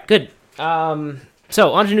 All right, good.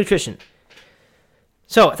 So on to nutrition.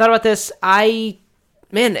 So I thought about this.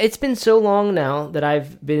 It's been so long now that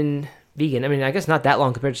I've been vegan. I mean, I guess not that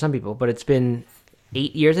long compared to some people, but it's been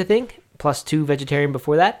 8 years, I think, plus 2 vegetarian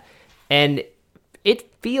before that. And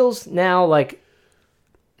it feels now like,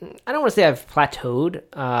 I don't want to say I've plateaued,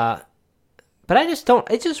 but I just don't,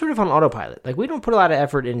 it's just sort of on autopilot. Like, we don't put a lot of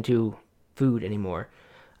effort into food anymore.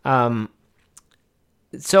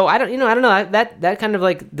 So I don't know, that kind of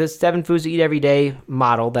like the 7 foods to eat every day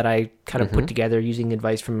model that I kind of put together using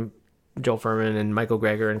advice from Joel Fuhrman and Michael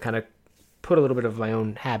Greger, and kind of put a little bit of my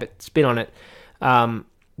own habit spin on it.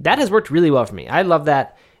 That has worked really well for me. I love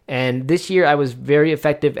that. And this year I was very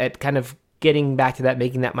effective at kind of getting back to that,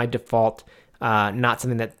 making that my default, not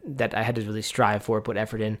something that I had to really strive for, put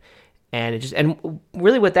effort in. And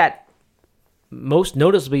really what that most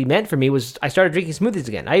noticeably meant for me was I started drinking smoothies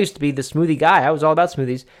again. I used to be the smoothie guy. I was all about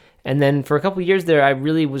smoothies. And then for a couple of years there, I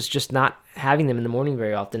really was just not having them in the morning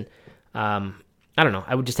very often. I don't know.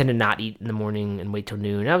 I would just tend to not eat in the morning and wait till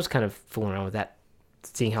noon. I was kind of fooling around with that,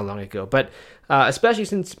 seeing how long I could go. But especially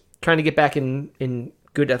since trying to get back in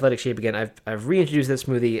good athletic shape again, I've reintroduced this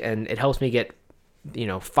smoothie, and it helps me get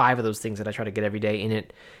 5 of those things that I try to get every day in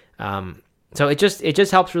it. So it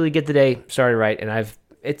just helps really get the day started right. And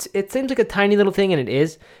it seems like a tiny little thing, and it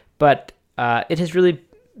is, but it has really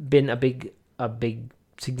been a big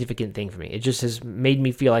significant thing for me. It just has made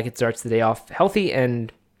me feel like it starts the day off healthy.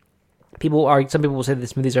 And some people will say that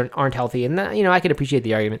the smoothies aren't healthy, and that, I can appreciate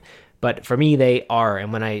the argument, but for me they are.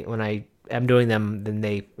 And when I am doing them, then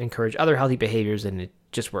they encourage other healthy behaviors, and it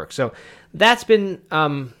just works. So that's been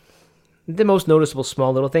the most noticeable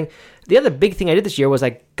small little thing. The other big thing I did this year was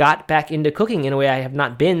I got back into cooking in a way I have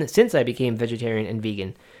not been since I became vegetarian and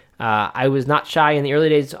vegan. I was not shy in the early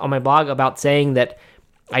days on my blog about saying that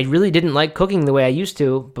I really didn't like cooking the way I used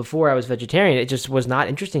to before I was vegetarian. It just was not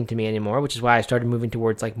interesting to me anymore, which is why I started moving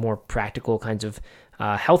towards like more practical kinds of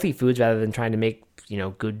healthy foods rather than trying to make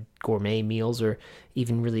good gourmet meals or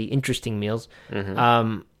even really interesting meals.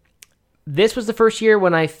 This was the first year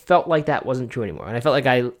when I felt like that wasn't true anymore. And I felt like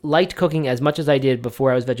I liked cooking as much as I did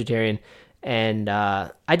before I was vegetarian. And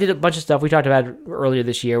I did a bunch of stuff we talked about earlier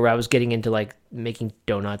this year where I was getting into like making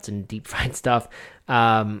donuts and deep fried stuff.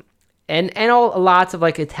 And lots of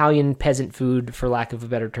like Italian peasant food, for lack of a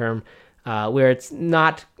better term, where it's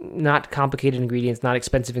not complicated ingredients, not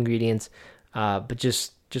expensive ingredients, but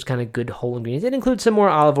just kind of good whole ingredients. It includes some more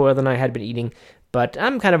olive oil than I had been eating, but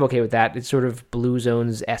I'm kind of okay with that. It's sort of Blue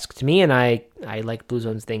Zones-esque to me, and I like Blue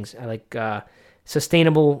Zones things. I like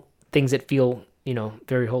sustainable things that feel,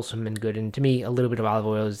 very wholesome and good. And to me, a little bit of olive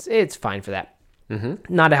oil it's fine for that.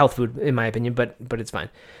 Not a health food, in my opinion, but it's fine.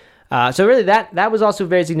 So really, that was also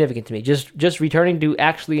very significant to me. Just returning to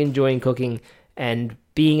actually enjoying cooking and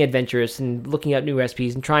being adventurous and looking at new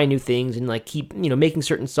recipes and trying new things and like keep making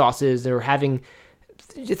certain sauces or having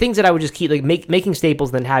things that I would just keep, like making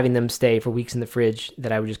staples, then having them stay for weeks in the fridge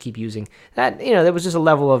that I would just keep using. That there was just a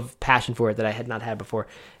level of passion for it that I had not had before,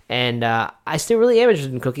 and I still really am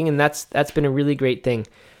interested in cooking, and that's been a really great thing.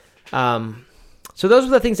 So those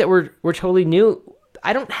were the things that were totally new.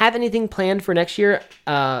 I don't have anything planned for next year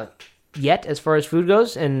yet as far as food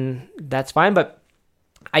goes, and that's fine. But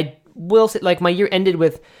I will say, like, my year ended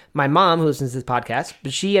with my mom, who listens to this podcast,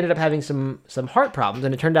 but she ended up having some heart problems,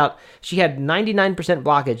 and it turned out she had 99%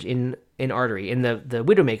 blockage in artery, in the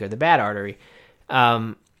widowmaker, the bad artery.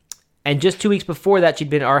 And just 2 weeks before that, she'd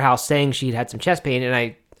been at our house saying she'd had some chest pain,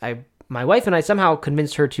 and my wife and I somehow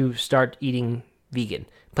convinced her to start eating vegan,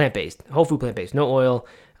 plant-based, whole food plant-based, no oil,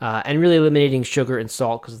 and really eliminating sugar and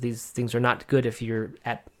salt, because these things are not good if you're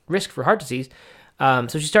at risk for heart disease. So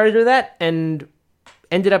she started doing that and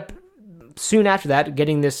ended up soon after that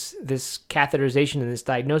getting this catheterization and this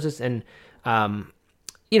diagnosis. And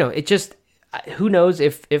it just, who knows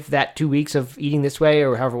if that 2 weeks of eating this way,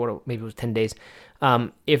 or however, maybe it was 10 days,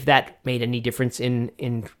 if that made any difference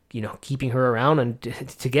in keeping her around and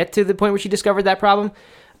to get to the point where she discovered that problem.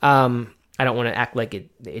 I don't want to act like it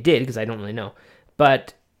did, because I don't really know,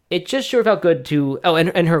 but it just sure felt good to,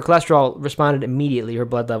 and her cholesterol responded immediately. Her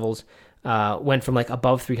blood levels went from like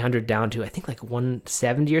above 300 down to I think like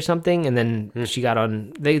 170 or something, and then she got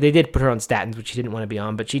on, they did put her on statins, which she didn't want to be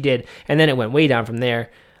on, but she did, and then it went way down from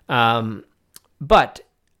there. But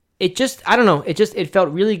it just, I don't know, it felt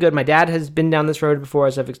really good. My dad has been down this road before,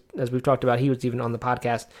 as we've talked about. He was even on the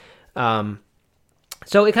podcast.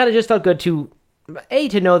 So it kind of just felt good to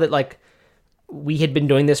know that like we had been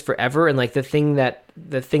doing this forever, and like the thing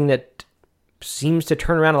that seems to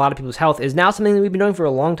turn around a lot of people's health is now something that we've been doing for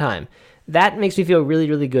a long time. That makes me feel really,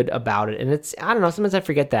 really good about it. And it's, I don't know, sometimes I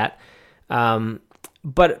forget that.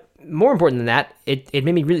 But more important than that, it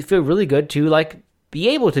made me really feel really good to like be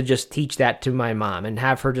able to just teach that to my mom and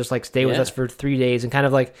have her just like stay with us for 3 days and kind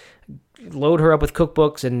of like load her up with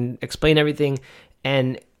cookbooks and explain everything.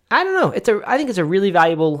 And I don't know, I think it's a really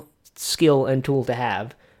valuable skill and tool to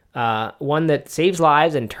have. One that saves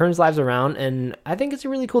lives and turns lives around, and I think it's a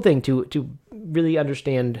really cool thing to really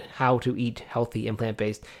understand how to eat healthy and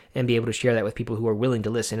plant-based and be able to share that with people who are willing to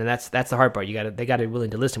listen. And that's the hard part. They got to be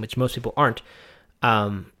willing to listen, which most people aren't.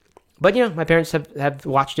 But my parents have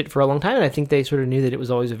watched it for a long time, and I think they sort of knew that it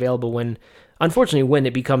was always available when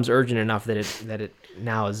it becomes urgent enough that it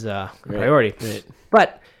now is a priority. Right.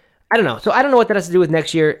 But I don't know. So I don't know what that has to do with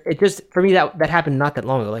next year. It just, for me, that happened not that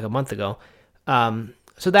long ago, like a month ago.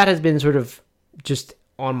 So that has been sort of just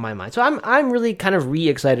on my mind. So I'm really kind of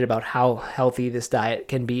excited about how healthy this diet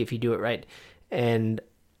can be if you do it right. And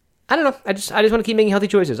I don't know. I just want to keep making healthy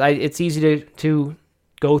choices. It's easy to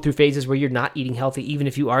go through phases where you're not eating healthy, even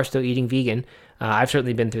if you are still eating vegan. I've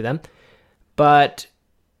certainly been through them, but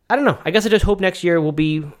I don't know. I guess I just hope next year we'll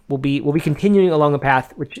be continuing along a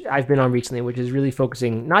path which I've been on recently, which is really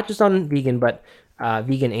focusing not just on vegan, but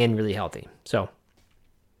vegan and really healthy. So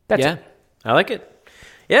that's Yeah, it. I like it.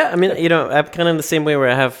 Yeah, I mean, I'm kind of in the same way where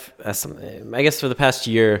I have, I guess for the past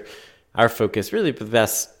year, our focus, really for the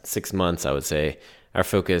past 6 months, I would say, our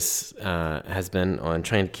focus has been on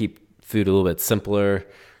trying to keep food a little bit simpler.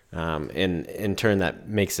 In turn, that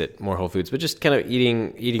makes it more whole foods, but just kind of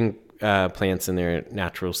eating plants in their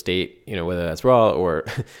natural state, whether that's raw or,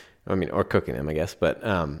 or cooking them, I guess. But,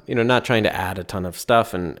 not trying to add a ton of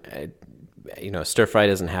stuff. And, stir fry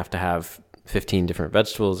doesn't have to have 15 different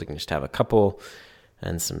vegetables. It can just have a couple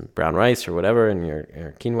and some brown rice or whatever, and your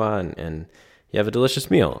quinoa, and you have a delicious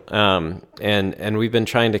meal. And we've been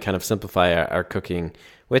trying to kind of simplify our cooking,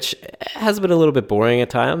 which has been a little bit boring at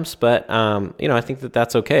times, but I think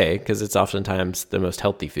that's okay because it's oftentimes the most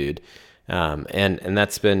healthy food. And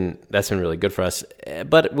that's been really good for us.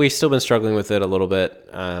 But we've still been struggling with it a little bit,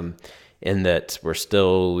 in that we're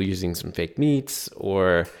still using some fake meats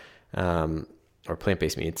or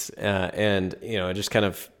plant-based meats, and just kind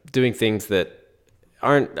of doing things that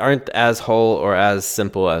aren't as whole or as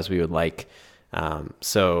simple as we would like.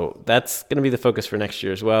 So that's going to be the focus for next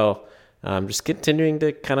year as well. Just continuing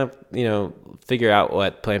to kind of, figure out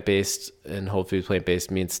what plant-based and whole food plant-based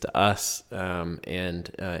means to us, and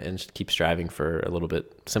just keep striving for a little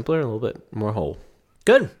bit simpler, a little bit more whole.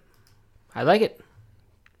 Good. I like it.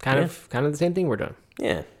 Kind of the same thing we're doing.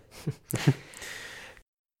 Yeah.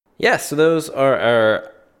 Yeah. So those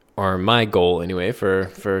are my goal anyway for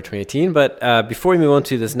 2018. But before we move on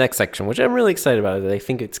to this next section, which I'm really excited about, I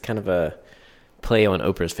think it's kind of a play on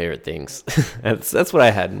Oprah's favorite things. That's what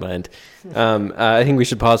I had in mind. I think we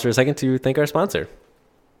should pause for a second to thank our sponsor.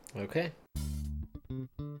 Okay.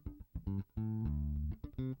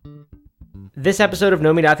 This episode of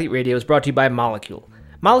No Meat Athlete Radio is brought to you by Molecule.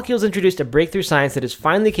 Molecule's introduced a breakthrough science that is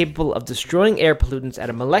finally capable of destroying air pollutants at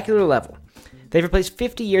a molecular level. They've replaced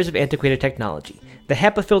 50 years of antiquated technology. The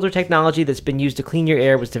HEPA filter technology that's been used to clean your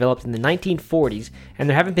air was developed in the 1940s, and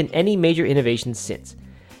there haven't been any major innovations since.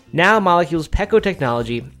 Now, Molecule's PECO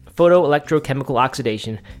technology, photoelectrochemical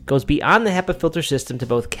oxidation, goes beyond the HEPA filter system to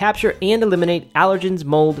both capture and eliminate allergens,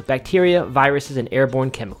 mold, bacteria, viruses, and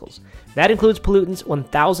airborne chemicals. That includes pollutants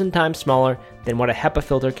 1,000 times smaller than what a HEPA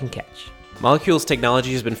filter can catch. Molecule's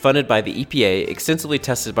technology has been funded by the EPA, extensively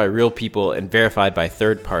tested by real people, and verified by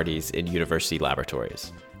third parties in university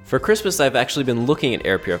laboratories. For Christmas, I've actually been looking at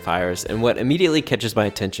air purifiers, and what immediately catches my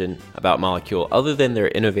attention about Molecule, other than their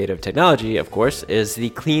innovative technology, of course, is the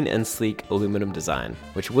clean and sleek aluminum design,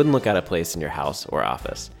 which wouldn't look out of place in your house or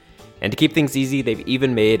office. And to keep things easy, they've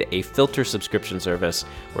even made a filter subscription service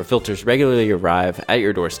where filters regularly arrive at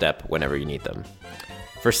your doorstep whenever you need them.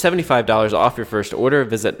 For $75 off your first order,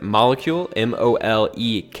 visit Molecule,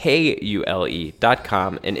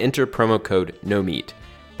 MOLEKULE.com, and enter promo code NOMEAT.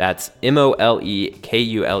 That's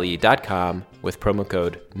MOLEKULE.com with promo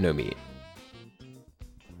code NOMEAT.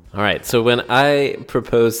 All right, so when I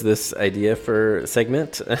proposed this idea for a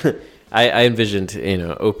segment, I envisioned,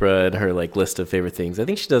 Oprah and her list of favorite things. I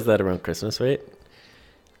think she does that around Christmas, right?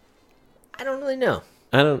 I don't really know.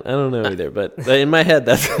 I don't know either, but in my head,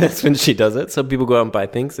 that's when she does it. So people go out and buy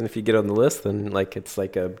things, and if you get on the list, then it's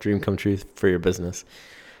like a dream come true for your business.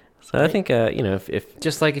 So right. I think if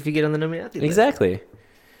just like if you get on the No Meat Athlete list.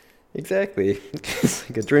 Exactly, it's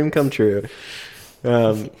like a dream come true.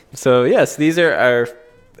 So yes, these are our.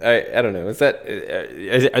 I don't know. Is that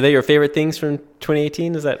are they your favorite things from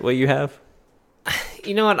 2018? Is that what you have?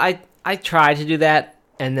 You know what? I try to do that,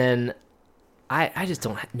 and then I just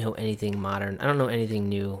don't know anything modern. I don't know anything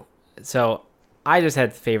new. So I just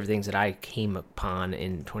had favorite things that I came upon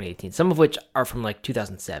in 2018. Some of which are from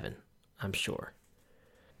 2007. I'm sure.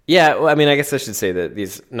 Yeah, well, I mean, I guess I should say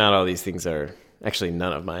that not all these things are actually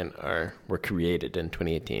none of mine were created in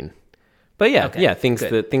 2018. But yeah, okay, yeah, things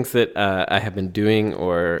that I have been doing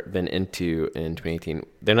or been into in 2018.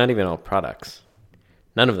 They're not even all products.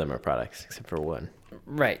 None of them are products except for one.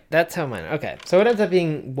 Right, that's how mine. Okay, so it ends up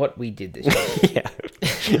being what we did this year. Yeah.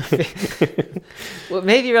 Well,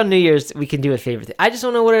 maybe around New Year's we can do a favorite thing. I just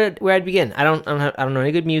don't know where I'd begin. I don't know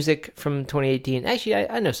any good music from 2018. Actually,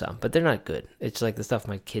 I know some, but they're not good. It's like the stuff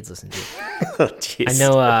my kids listen to. Oh, jeez. I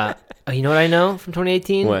know. You know what I know from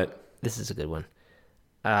 2018? What? This is a good one.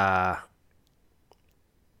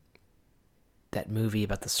 That movie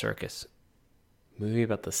about the circus. Movie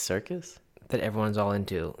about the circus? That everyone's all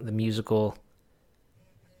into. The musical.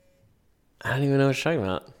 I don't even know what you're talking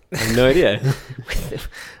about. I have no idea.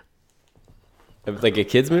 Like a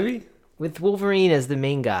kid's movie? With Wolverine as the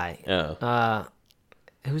main guy. Oh.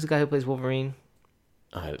 Who's the guy who plays Wolverine?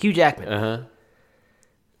 Hugh Jackman. Uh-huh.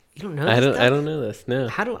 You don't know this I don't know this, no.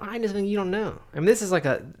 How do I know something you don't know? I mean, this is like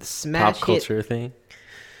a smash pop culture thing.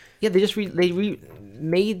 Yeah, they just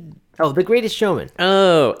made The Greatest Showman.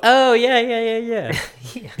 Oh, yeah.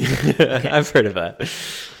 I've heard of that.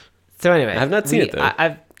 So anyway, I've not seen it though.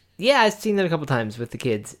 I've seen it a couple times with the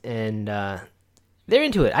kids, and they're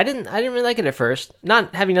into it. I didn't really like it at first,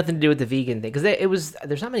 not having nothing to do with the vegan thing, because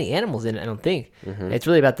there's not many animals in it. I don't think it's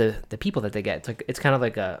really about the people that they get. It's kind of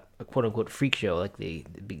like a quote unquote freak show, like the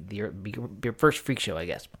first freak show, I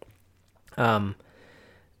guess.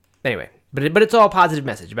 Anyway, but it's all a positive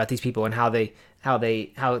message about these people and how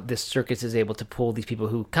this circus is able to pull these people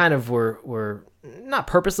who kind of were not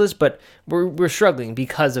purposeless, but were struggling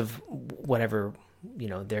because of whatever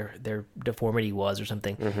their deformity was or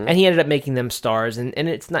something. And he ended up making them stars, and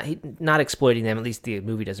it's not exploiting them. At least the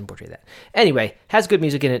movie doesn't portray that. Anyway, has good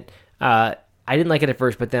music in it. I didn't like it at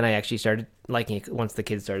first, but then I actually started liking it once the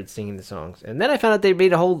kids started singing the songs. And then I found out they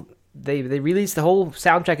released the whole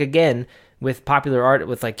soundtrack again with popular art,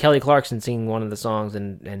 with like Kelly Clarkson singing one of the songs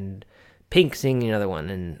and Pink singing another one,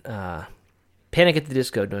 and Panic at the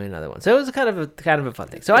Disco doing another one. So it was kind of a fun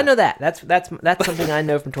thing. So I know that. That's something I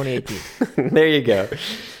know from 2018. There you go.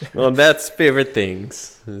 Well, that's favorite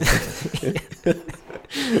things. The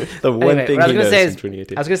one thing he knows from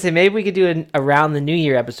 2018. I was gonna say maybe we could do an around the New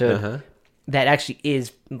Year episode that actually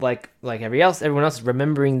is like everyone else is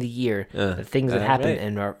remembering the year, the things that happened,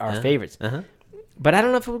 and our favorites. But I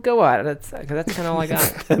don't know if it would go out. That's kind of all I got.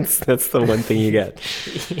 that's the one thing you got.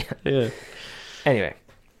 Yeah. Anyway.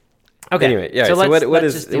 Okay. Anyway, yeah. So what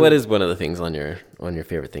is one of the things on your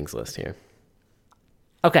favorite things list here?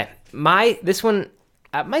 Okay, this one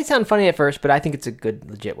might sound funny at first, but I think it's a good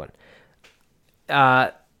legit one.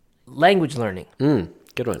 Language learning.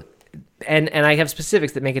 Good one. And I have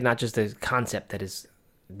specifics that make it not just a concept that is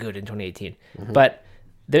good in 2018, but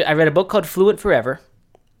I read a book called Fluent Forever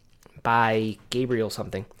by Gabriel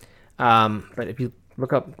something. But if you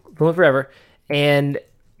look up Fluent Forever, and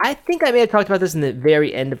I think I may have talked about this in the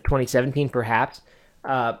very end of 2017, perhaps.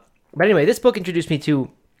 But anyway, this book introduced me to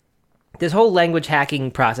this whole language hacking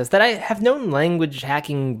process that I have known language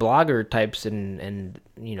hacking blogger types and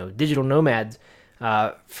digital nomads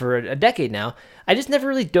for a decade now. I just never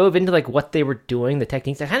really dove into like what they were doing, the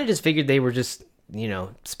techniques. I kind of just figured they were just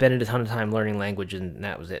spending a ton of time learning language, and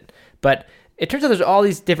that was it. But it turns out there's all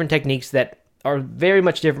these different techniques that are very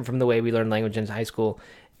much different from the way we learn language in high school.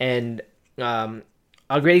 And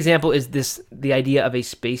a great example is the idea of a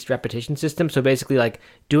spaced repetition system. So basically like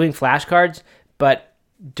doing flashcards, but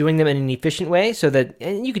doing them in an efficient way, so that,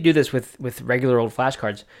 and you could do this with regular old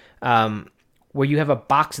flashcards, where you have a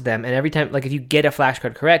box of them, and every time, like if you get a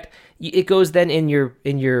flashcard correct, it goes then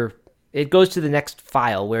it goes to the next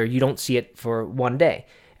file where you don't see it for one day.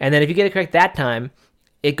 And then if you get it correct that time,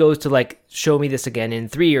 it goes to like, show me this again in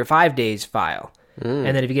 3 or 5 days file. And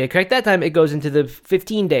then if you get it correct that time, it goes into the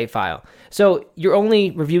 15-day file. So you're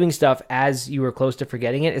only reviewing stuff as you are close to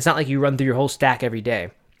forgetting it. It's not like you run through your whole stack every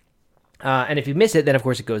day. And if you miss it, then of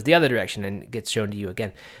course it goes the other direction and gets shown to you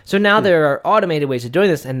again. So now there are automated ways of doing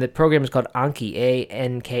this, and the program is called Anki,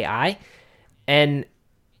 A-N-K-I. And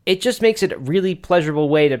it just makes it a really pleasurable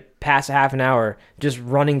way to pass a half an hour just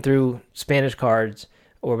running through Spanish cards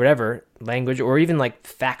or whatever language, or even like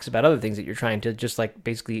facts about other things that you're trying to just like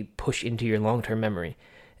basically push into your long-term memory.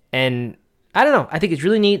 And I don't know, I think it's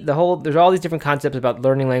really neat. There's all these different concepts about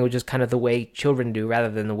learning languages kind of the way children do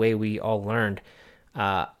rather than the way we all learned,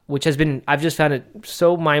 which I've just found it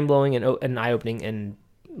so mind-blowing and eye-opening, and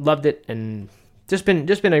loved it, and just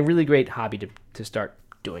been a really great hobby to start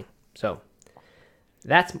doing. So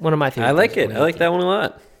that's one of my favorites. I like it. I like that one a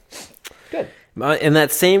lot. Good. In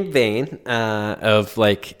that same vein of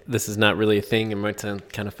like, this is not really a thing, it might sound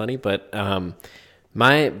kind of funny, but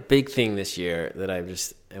my big thing this year that I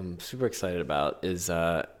just am super excited about is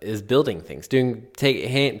building things, taking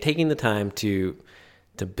the time to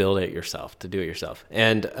build it yourself, to do it yourself.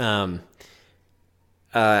 And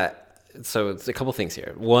so it's a couple things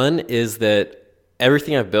here. One is that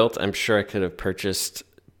everything I've built, I'm sure I could have purchased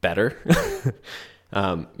better.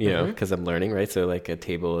 Because I'm learning, right? So like a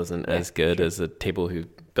table isn't as good as a table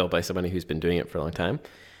built by somebody who's been doing it for a long time.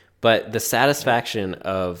 But the satisfaction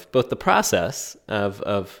of both the process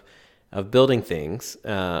of building things,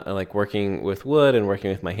 like working with wood and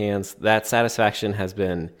working with my hands, that satisfaction has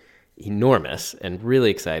been enormous and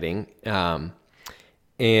really exciting.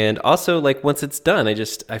 And also, like, once it's done,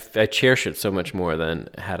 I cherish it so much more than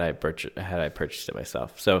had I purchased it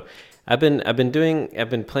myself. So I've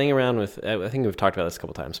been playing around with, I think we've talked about this a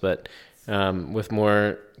couple times, but with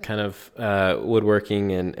more kind of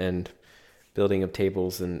woodworking and building of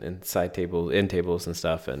tables and side tables, end tables and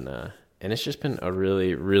stuff, and it's just been a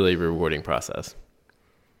really, really rewarding process.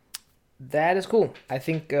 That is cool. I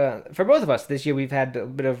think for both of us this year we've had a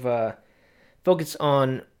bit of focus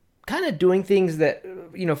on kind of doing things that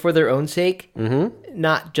for their own sake,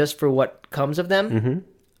 not just for what comes of them.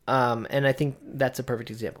 And I think that's a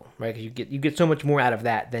perfect example, right? Because you get so much more out of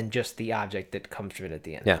that than just the object that comes from it at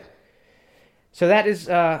the end. Yeah. So that is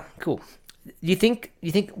cool. Do you think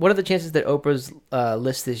what are the chances that Oprah's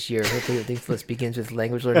list this year, her favorite things list, begins with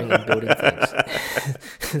language learning and building things?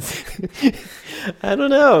 I don't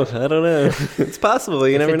know. It's possible.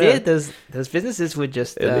 You never know. If it did, those businesses would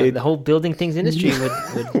just the whole building things industry would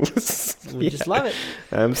just love it.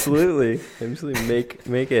 Absolutely.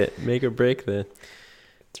 Make or break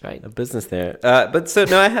That's right. a business there. But so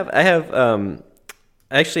no, I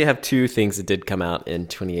actually have two things that did come out in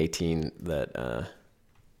 2018 that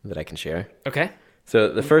I can share. Okay.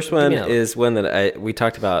 So the first one is one that we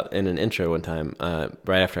talked about in an intro one time,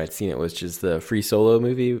 right after I'd seen it, which is the Free Solo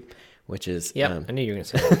movie, which is I knew you were going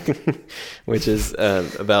to say that. which is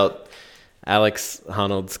about Alex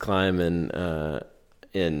Honnold's climb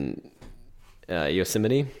in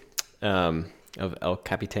Yosemite of El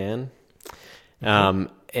Capitan,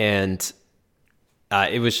 and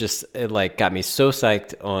it was just it got me so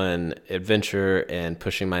psyched on adventure and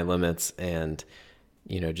pushing my limits and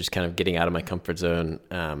just kind of getting out of my comfort zone,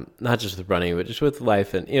 not just with running, but just with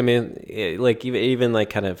life. And even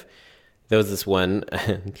kind of, there was this one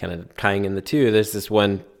kind of tying in the two, there's this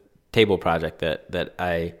one table project that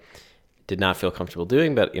I did not feel comfortable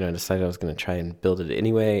doing, but, I decided I was going to try and build it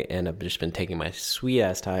anyway. And I've just been taking my sweet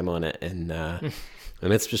ass time on it. And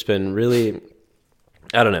it's just been really,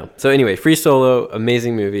 I don't know. So anyway, Free Solo,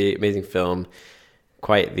 amazing movie, amazing film.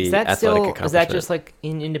 Quite the athletic accomplishment. Is that just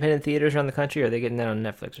in independent theaters around the country, or are they getting that on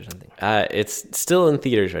Netflix or something? It's still in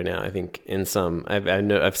theaters right now. I think in some.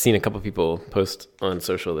 I've seen a couple people post on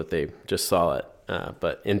social that they just saw it,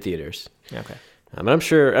 but in theaters. Okay. And I'm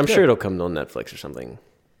sure it'll come on Netflix or something.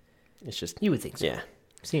 It's just you would think so. Yeah.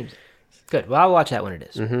 Seems good. Well, I'll watch that when it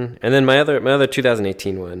is. Mm-hmm. And then my other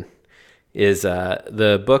 2018 one is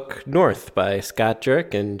the book North by Scott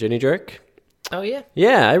Jurek and Jenny Jurek. Oh yeah,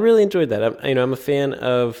 yeah, I really enjoyed that. I'm a fan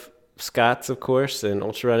of Scott's, of course, and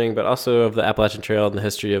ultra running, but also of the Appalachian Trail and the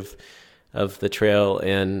history of the trail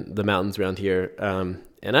and the mountains around here.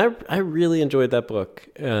 And I really enjoyed that book,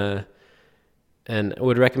 and I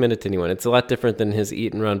would recommend it to anyone. It's a lot different than his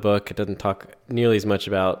Eat and Run book. It doesn't talk nearly as much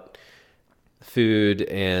about food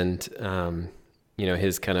and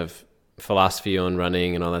his kind of philosophy on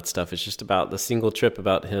running and all that stuff. It's just about the single trip,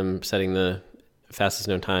 about him setting the fastest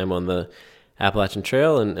known time on the Appalachian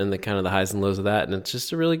Trail and the kind of the highs and lows of that. And it's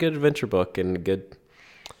just a really good adventure book and a good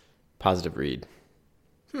positive read.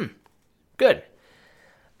 Good.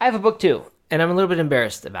 I have a book too, and I'm a little bit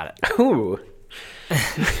embarrassed about it. Ooh.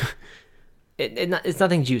 It's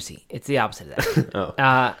nothing juicy. It's the opposite of that.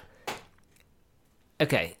 Oh.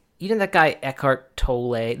 Okay. You know that guy Eckhart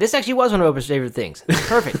Tolle? This actually was one of Oprah's favorite things.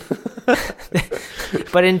 Perfect.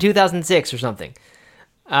 But in 2006 or something.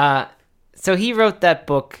 So he wrote that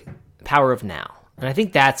book, Power of Now. And I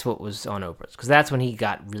think that's what was on Oprah's, because that's when he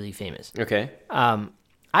got really famous. Okay.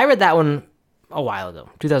 I read that one a while ago,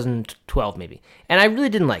 2012 maybe. And I really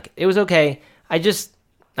didn't like it. It was okay. I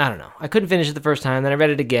don't know. I couldn't finish it the first time. Then I read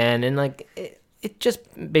it again. And it just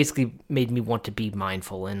basically made me want to be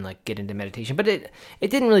mindful and get into meditation. But it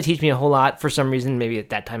didn't really teach me a whole lot for some reason, maybe at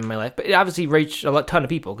that time in my life. But it obviously reached a ton of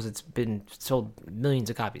people because it's been sold millions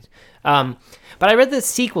of copies. But I read the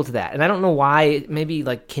sequel to that, and I don't know why. Maybe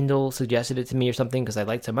Kindle suggested it to me or something because I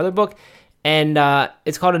liked some other book. And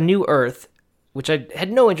it's called A New Earth, which I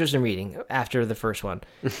had no interest in reading after the first one.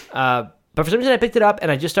 But for some reason I picked it up and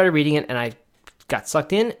I just started reading it and I got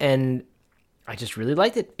sucked in and I just really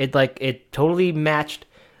liked it. It totally matched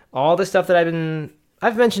all the stuff that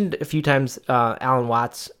I've mentioned a few times. Alan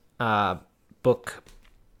Watts' book,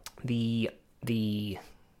 God,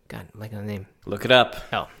 I'm blanking on the name. Look it up.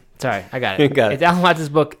 Oh, sorry, I got it. Got it. It's Alan Watts'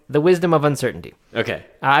 book, The Wisdom of Uncertainty. Okay.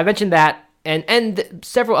 I mentioned that and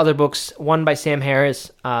several other books, one by Sam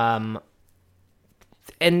Harris, and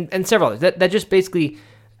several others that just basically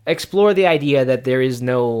explore the idea that there is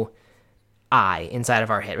no I inside of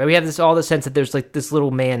our head. Right? We have all the sense that there's this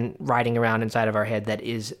little man riding around inside of our head that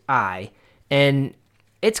is I, and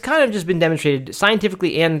it's kind of just been demonstrated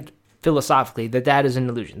scientifically and philosophically that is an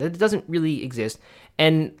illusion, that it doesn't really exist.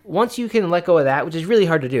 And once you can let go of that, which is really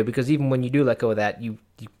hard to do because even when you do let go of that, you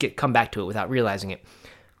come back to it without realizing it.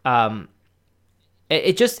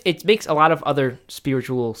 It makes a lot of other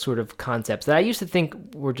spiritual sort of concepts that I used to think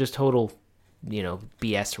were just total,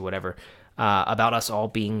 BS or whatever, about us all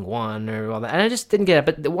being one or all that. And I just didn't get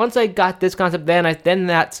it. But once I got this concept, then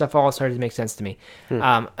that stuff all started to make sense to me.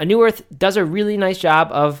 A New Earth does a really nice job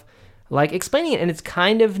of like explaining it, and it's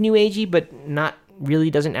kind of new agey, but not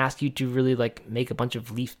really. Doesn't ask you to really like make a bunch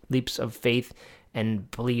of leaps of faith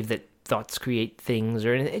and believe that thoughts create things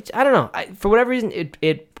or anything. I don't know. For whatever reason,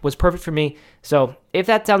 it was perfect for me. So if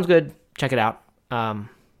that sounds good, check it out.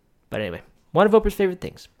 But anyway, one of Oprah's favorite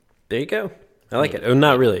things. There you go. I like it. Oh,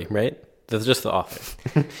 not really, right? That's just the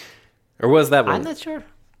author. Or was that one? I'm not sure.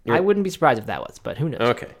 I wouldn't be surprised if that was, but who knows?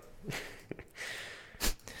 Okay.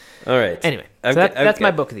 All right. Anyway, so that's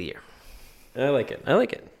my book of the year. I like it.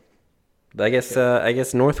 I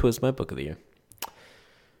guess North was my book of the year.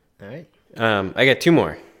 All right. I got two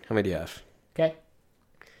more. How many do you have? Okay.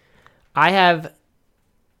 I have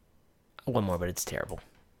one more, but it's terrible.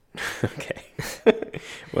 Okay.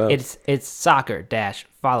 Well, it's soccer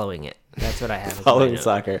 - following it. That's what I have. Following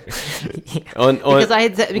soccer. Yeah.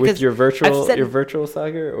 Because with your virtual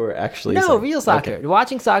soccer or actually no soccer? Real soccer. Okay.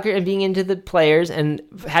 Watching soccer and being into the players and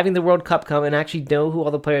having the World Cup come and actually know who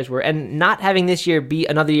all the players were, and not having this year be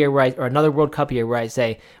another year or another World Cup year where I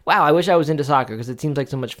say, "Wow, I wish I was into soccer because it seems like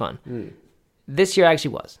so much fun." This year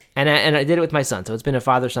actually was, and I did it with my son, so it's been a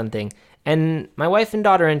father-son thing, and my wife and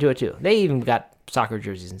daughter are into it too. They even got soccer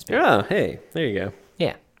jerseys and stuff. Oh, hey, there you go.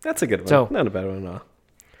 Yeah, that's a good one. So, not a bad one at all.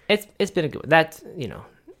 It's been a good one. That's,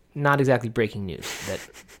 not exactly breaking news that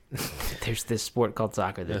there's this sport called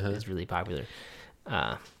soccer that is really popular.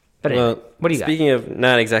 But anyway, what do you got? Speaking of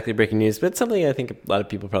not exactly breaking news, but something I think a lot of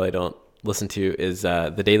people probably don't listen to is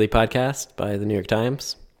the Daily Podcast by the New York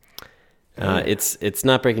Times. It's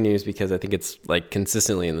not breaking news because I think it's like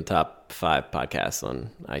consistently in the top 5 podcasts on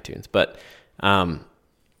iTunes, but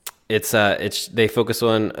it's they focus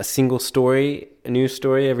on a single story, a news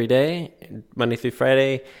story every day, Monday through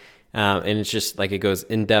Friday, and it's just like it goes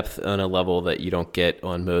in depth on a level that you don't get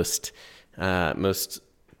on most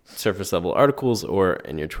surface level articles or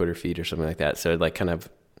in your Twitter feed or something like that. So it like kind of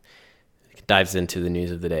dives into the news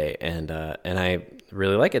of the day, and I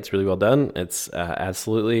really like it. It's really well done. It's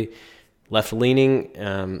absolutely left leaning,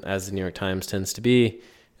 as the New York Times tends to be.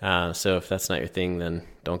 So if that's not your thing, then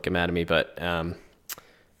don't get mad at me. But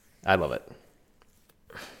I love it.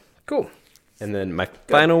 Cool. And then my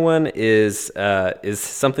final one is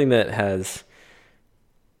something that has,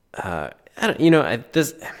 I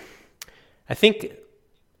think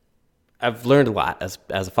I've learned a lot as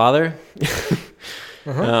a father,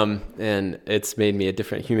 and it's made me a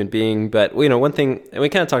different human being. But one thing, and we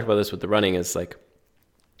kind of talked about this with the running, is like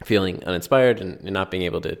feeling uninspired and not being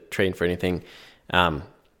able to train for anything, and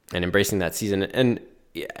embracing that season. And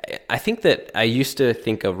I think that I used to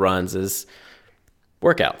think of runs as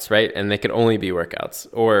workouts, right? And they could only be workouts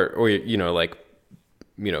or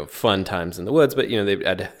fun times in the woods, but they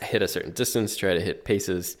had to hit a certain distance, try to hit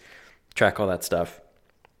paces, track all that stuff.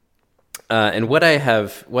 And what I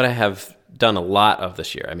have done a lot of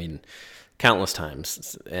this year, I mean, countless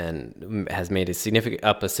times, and has made a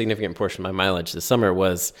significant portion of my mileage this summer,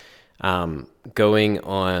 was going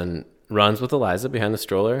on runs with Eliza behind the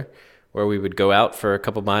stroller, where we would go out for a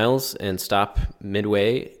couple miles and stop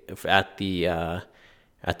midway at the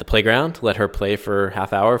playground to let her play for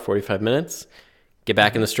half hour, 45 minutes, get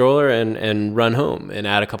back in the stroller and run home and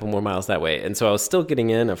add a couple more miles that way. And so I was still getting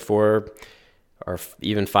in a 4 or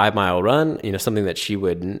even 5 mile run, something that she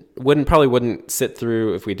wouldn't sit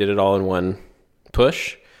through if we did it all in one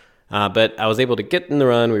push. But I was able to get in the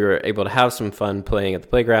run. We were able to have some fun playing at the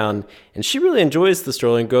playground, and she really enjoys the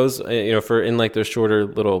stroller and goes, for in like those shorter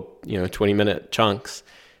little, 20-minute chunks,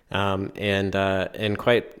 and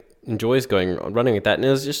quite enjoys running with that. And it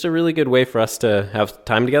was just a really good way for us to have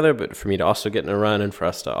time together, but for me to also get in a run and for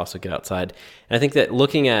us to also get outside. And I think that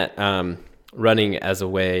looking at running as a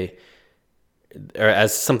way, or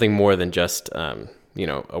as something more than just a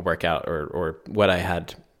workout or what I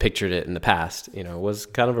had pictured it in the past, was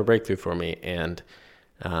kind of a breakthrough for me, and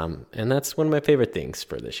that's one of my favorite things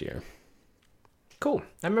for this year. Cool.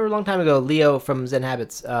 I remember a long time ago, Leo from Zen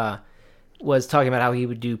Habits was talking about how he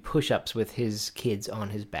would do push-ups with his kids on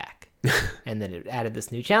his back, and then it added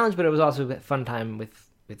this new challenge, but it was also a fun time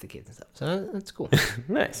with the kids and stuff. So that's cool.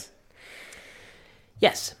 Nice.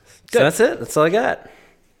 Yes. Good. So that's it. That's all I got.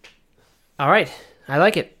 All right. I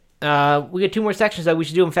like it. We got 2 more sections, though. We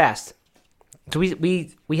should do them fast. So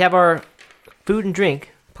we have our food and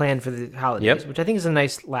drink planned for the holidays, which I think is a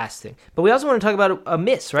nice last thing. But we also want to talk about a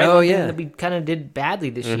miss, right? Oh, One thing that we kind of did badly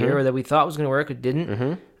this year, or that we thought was going to work, it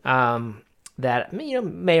didn't. That may or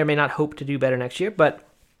may not hope to do better next year. But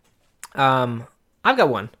I've got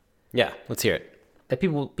one. Yeah, let's hear it. That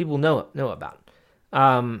people know about.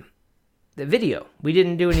 The video. We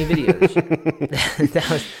didn't do any videos. That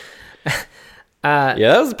was.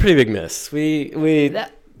 That was a pretty big miss.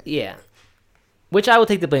 Yeah. Which I will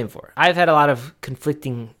take the blame for. I've had a lot of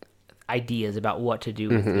conflicting ideas about what to do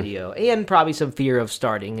with video, and probably some fear of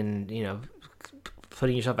starting and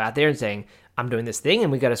putting yourself out there and saying, I'm doing this thing,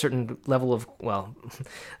 and we got a certain level of, well,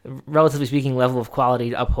 relatively speaking, level of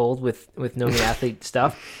quality to uphold with No New Athlete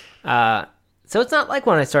stuff. So it's not like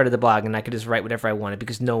when I started the blog and I could just write whatever I wanted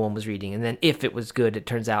because no one was reading. And then if it was good, it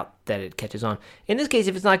turns out that it catches on. In this case,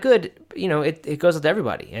 if it's not good, it goes out to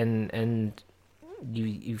everybody, and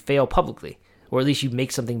you fail publicly, or at least you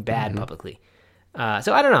make something bad publicly.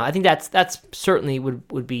 So I don't know. I think that's certainly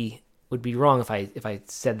would be wrong if I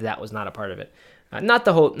said that was not a part of it. Not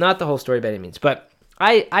the whole story by any means, but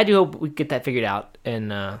I do hope we get that figured out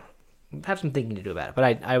and have some thinking to do about it.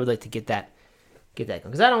 But I would like to get that going,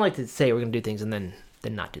 because I don't like to say we're going to do things and then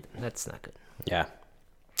not do them. That's not good. Yeah,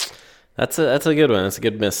 that's a good one. That's a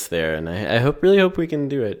good miss there, and I really hope we can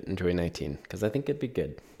do it in 2019, because I think it'd be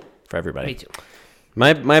good for everybody. Me too.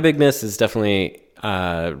 My big miss is definitely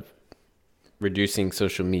reducing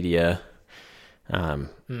social media.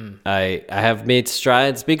 I have made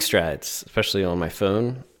big strides, especially on my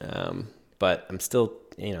phone. But I'm still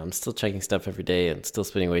checking stuff every day and still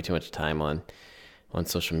spending way too much time on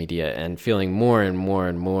social media, and feeling more and more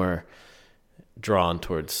and more drawn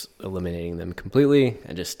towards eliminating them completely.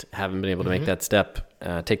 I just haven't been able to make that step,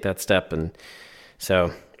 take that step. And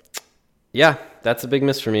so, yeah, that's a big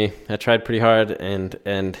miss for me. I tried pretty hard and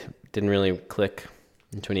didn't really click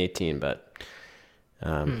in 2018, but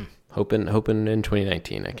hoping in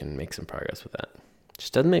 2019 I can make some progress with that.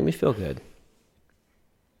 Just doesn't make me feel good.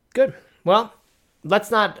 Good. Well,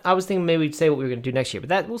 let's not. I was thinking maybe we'd say what we were going to do next year,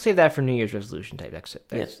 but we'll save that for New Year's resolution type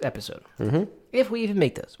episode. Mm-hmm. If we even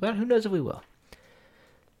make those. Well, who knows if we will.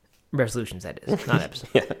 Resolutions, that is, not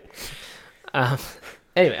episodes. Yeah.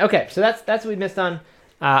 Anyway, okay, so that's what we missed on.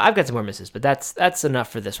 I've got some more misses, but that's enough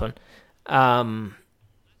for this one.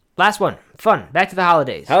 Last one, fun. Back to the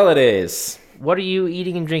holidays. Holidays. What are you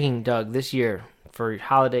eating and drinking, Doug, this year for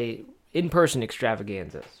holiday in-person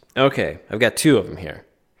extravaganzas? Okay, I've got two of them here.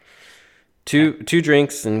 Two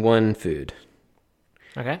drinks and one food.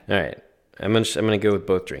 Okay. All right. I'm gonna go with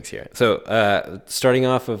both drinks here. So starting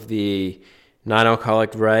off of the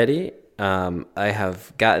non-alcoholic variety,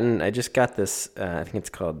 I just got this. I think it's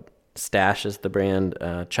called Stash is the brand.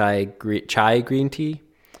 Chai green tea,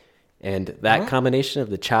 and that combination of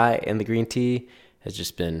the chai and the green tea has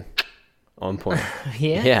just been on point.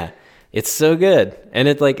 Yeah. It's so good, and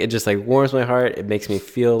it just warms my heart. It makes me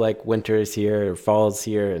feel like winter is here or fall is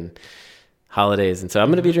here and holidays. And so I'm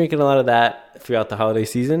going to be drinking a lot of that throughout the holiday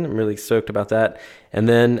season. I'm really stoked about that. And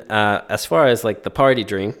then as far as the party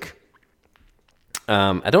drink,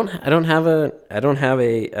 I don't have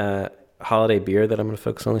a holiday beer that I'm going to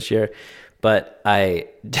focus on this year, but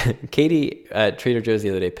Katie at Trader Joe's the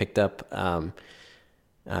other day picked up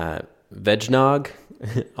Vegnog,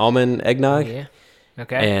 almond eggnog. Yeah.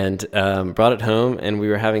 Okay. And brought it home, and we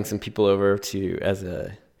were having some people over to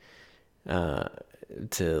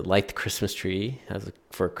light the Christmas tree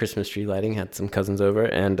for Christmas tree lighting. Had some cousins over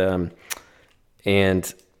and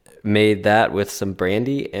made that with some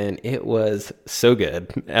brandy, and it was so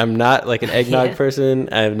good. I'm not an eggnog person.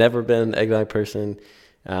 I've never been an eggnog person.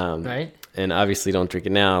 Right. And obviously don't drink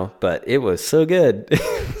it now, but it was so good.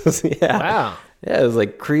 Yeah. Wow. Yeah, it was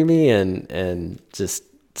creamy and just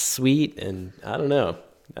sweet, and I don't know.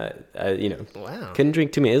 Wow. Couldn't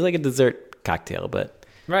drink too many. It was like a dessert cocktail, but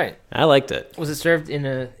right. I liked it. Was it served in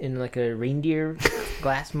a reindeer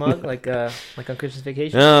glass mug, like on Christmas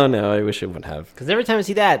Vacation? No, I wish it would have. Because every time I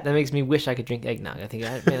see that makes me wish I could drink eggnog. I think,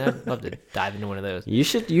 I'd love to dive into one of those. You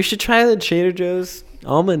should try the Trader Joe's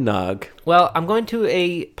almond nog. Well, I'm going to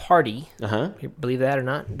a party. Believe that or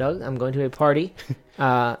not, Doug? I'm going to a party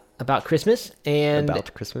about Christmas and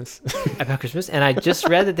about Christmas. About Christmas, and I just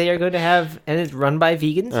read that they are going to have, and it's run by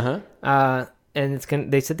vegans. And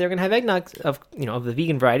they said they're gonna have eggnog of the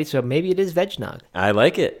vegan variety, so maybe it is vegnog. I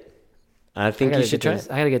like it. I think you should try it.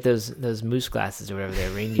 I gotta get those moose glasses or whatever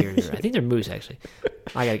they're reindeer. I think they're moose actually.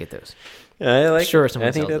 I gotta get those. I like. Sure, it.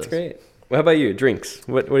 I think that's great. Well, how about you? Drinks.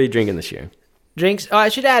 What are you drinking this year? Drinks. Oh, I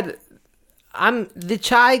should add. The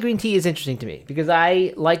chai green tea is interesting to me because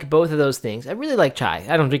I like both of those things. I really like chai.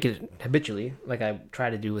 I don't drink it habitually like I try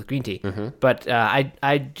to do with green tea, but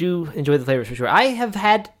I do enjoy the flavors for sure. I have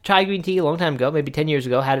had chai green tea a long time ago, maybe 10 years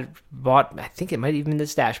ago. Had it bought. I think it might even been the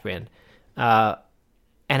Stash brand, and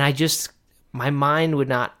my mind would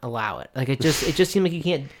not allow it. It just seemed like you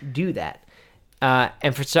can't do that,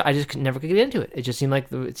 and I just never could get into it. It just seemed like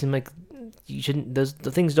you shouldn't. The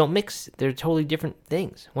things don't mix. They're totally different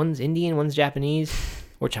things. One's Indian, one's Japanese,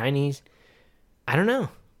 or Chinese. I don't know.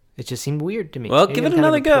 It just seemed weird to me. Well, give it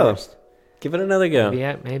another go. Give it another go.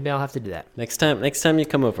 Maybe I'll have to do that next time you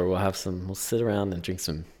come over. We'll sit around and drink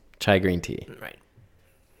some chai green tea. Right.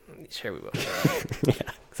 Sure we will. Yeah,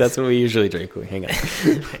 that's what we usually drink when we hang out.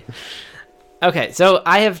 Okay, so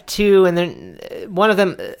I have two, and then one of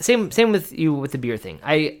them, same with you with the beer thing.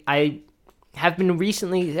 I have been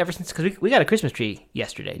recently, ever since, because we got a Christmas tree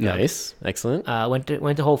yesterday. Doug. Nice, excellent. Went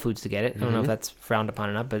to Whole Foods to get it. I don't know if that's frowned upon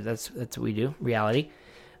or not, but that's what we do. Reality.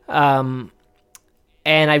 And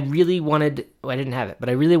I really wanted. Well, I didn't have it, but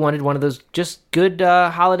I really wanted one of those just good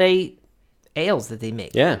holiday ales that they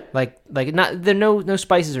make. Yeah, like not there are no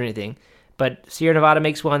spices or anything. But Sierra Nevada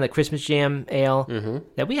makes one, the Christmas Jam Ale,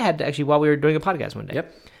 that we had actually while we were doing a podcast one day.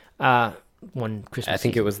 Yep. One Christmas I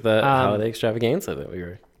think season. it was the holiday extravaganza that we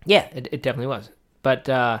were. Yeah, it definitely was. But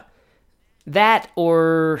that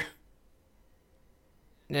or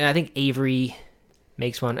I think Avery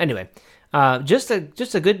makes one. Anyway, just a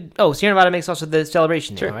good. Oh, Sierra Nevada makes also the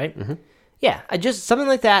Celebration Ale, right? Mm-hmm. Yeah, I just something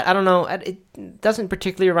like that. I don't know. It doesn't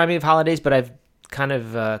particularly remind me of holidays, but I've kind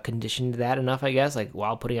of conditioned that enough, I guess, like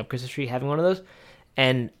while putting up Christmas tree, having one of those,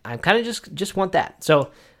 and I kind of just want that.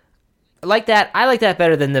 So I like that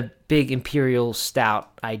better than the big imperial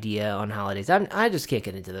stout idea on holidays. I just can't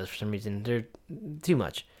get into those for some reason. They're too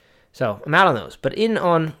much, so I'm out on those. But in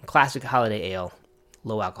on classic holiday ale,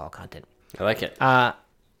 low alcohol content. I like it.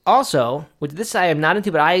 Also, with this I am not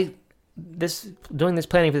into, but doing this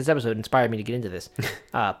planning for this episode inspired me to get into this.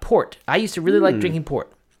 Port. I used to really like drinking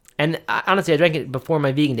port. And honestly, I drank it before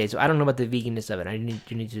my vegan days, so I don't know about the veganness of it. I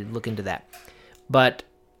need to look into that. But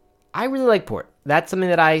I really like port. That's something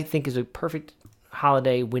that I think is a perfect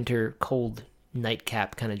holiday, winter, cold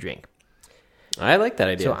nightcap kind of drink. I like that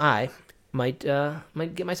idea. So I might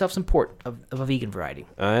get myself some port of a vegan variety.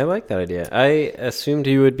 I like that idea. I assumed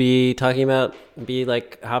you would be talking about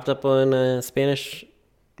like hopped up on Spanish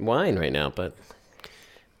wine right now, but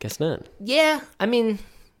guess not. Yeah, I mean,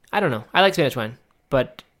 I don't know. I like Spanish wine,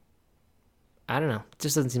 but I don't know. It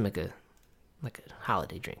just doesn't seem like a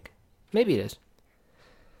holiday drink. Maybe it is.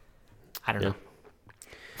 I don't know.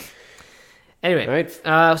 Anyway, all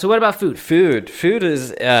right. So what about food? Food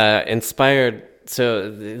is inspired. So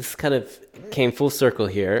this kind of came full circle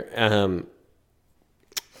here.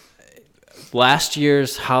 Last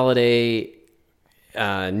year's holiday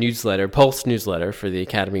Pulse newsletter for the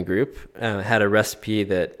Academy group had a recipe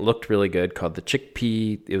that looked really good called the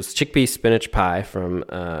chickpea spinach pie from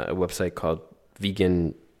a website called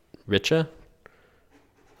Vegan Richa.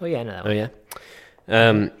 Oh yeah, I know that one. Oh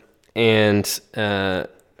yeah. And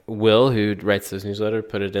Will, who writes those newsletter,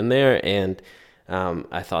 put it in there, and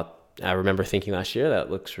I remember thinking last year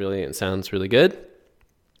it sounds really good.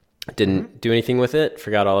 Didn't do anything with it,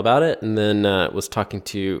 forgot all about it, and then was talking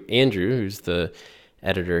to Andrew, who's the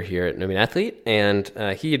editor here at No Mean Athlete, and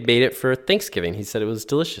he had made it for Thanksgiving. He said it was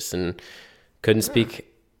delicious and couldn't speak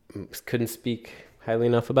highly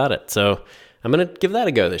enough about it. So I'm gonna give that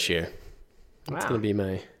a go this year. That's gonna be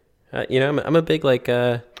my, I'm a big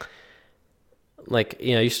I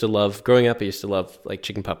used to love growing up. I used to love like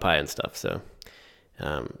chicken pot pie and stuff. So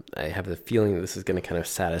I have the feeling that this is gonna kind of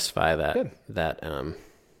satisfy that. Good. That.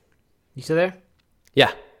 You still there?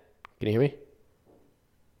 Yeah. Can you hear me,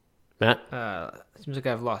 Matt? Seems like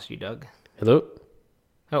I've lost you, Doug. Hello.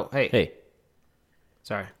 Oh, hey. Hey.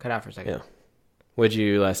 Sorry, cut out for a second. Yeah. What'd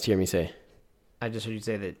you last hear me say? I just heard you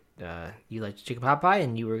say that you liked chicken pot pie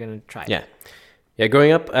and you were gonna try it. Yeah.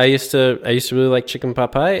 Growing up, I used to really like chicken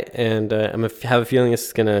pot pie, and have a feeling this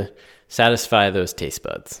is gonna satisfy those taste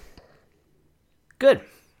buds. Good.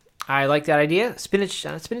 I like that idea. Spinach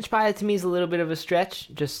pie to me is a little bit of a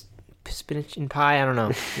stretch. Just spinach and pie, I don't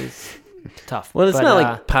know. It's tough. Well, it's not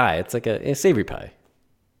like pie. It's like a savory pie.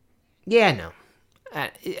 Yeah, no.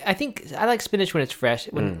 I think I like spinach when it's fresh.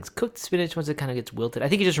 When it's cooked spinach, once it kind of gets wilted, I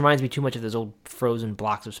think it just reminds me too much of those old frozen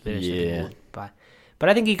blocks of spinach. Yeah. But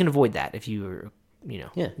I think you can avoid that if you were,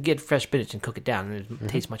 Yeah. get fresh spinach and cook it down, and it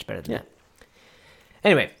tastes much better than that.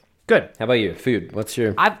 Anyway, good. How about you? Food. What's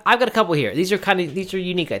your? I've got a couple here. These are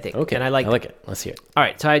unique, I think. Okay. And I like it. Let's hear it. All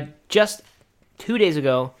right. So I just 2 days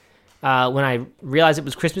ago, when I realized it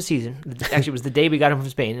was Christmas season. Actually, it was the day we got home from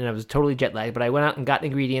Spain, and I was totally jet lagged. But I went out and got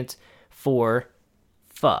ingredients for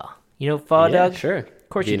pho. You know pho, Yeah, Doug? sure. Of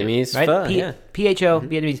course Vietnamese you do, right? pho, yeah. PHO,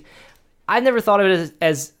 Vietnamese. I've never thought of it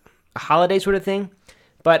as a holiday sort of thing,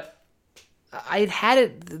 but I had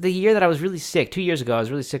it the year that I was really sick. 2 years ago, I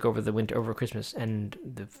was really sick over Christmas and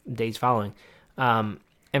the days following. And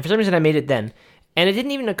for some reason, I made it then. And it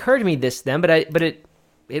didn't even occur to me then, but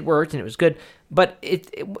it worked and it was good. But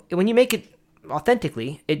when you make it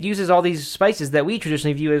authentically, it uses all these spices that we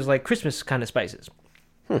traditionally view as like Christmas kind of spices.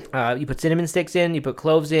 You put cinnamon sticks in, you put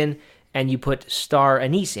cloves in, and you put star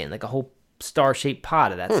anise in, like a whole star-shaped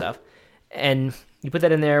pot of that stuff. And you put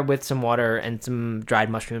that in there with some water and some dried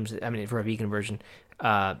mushrooms. I mean, for a vegan version,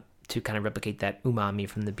 to kind of replicate that umami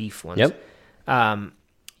from the beef ones. Yep.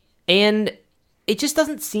 And it just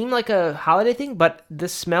doesn't seem like a holiday thing, but the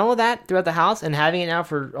smell of that throughout the house and having it now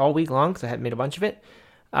for all week long, because I had made a bunch of it,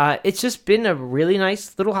 it's just been a really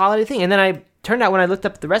nice little holiday thing. And then I turned out when I looked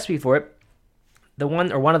up the recipe for it,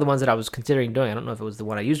 one of the ones that I was considering doing, I don't know if it was the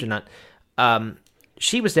one I used or not,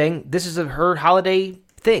 she was saying this is her holiday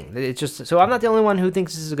thing. It's just, so I'm not the only one who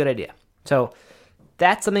thinks this is a good idea. So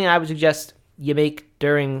that's something I would suggest you make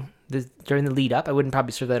during the lead up. I wouldn't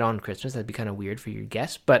probably serve that on Christmas. That'd be kind of weird for your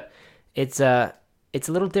guests, but it's a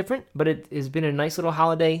little different, but it has been a nice little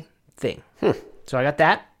holiday thing. So I got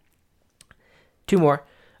that. 2 more.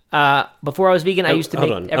 Before I was vegan, I used to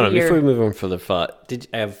make every year. Before we move on for the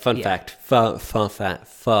I have a fun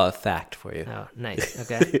fact for you. Oh,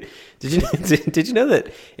 nice. Okay. Did you know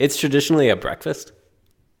that it's traditionally a breakfast?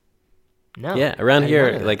 No. Yeah, around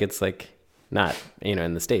here, like it's like not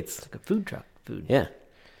in the States. It's like a food truck food. Yeah,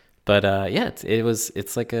 but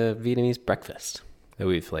it's like a Vietnamese breakfast that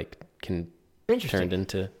we've turned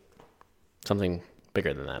into something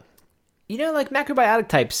bigger than that. Like macrobiotic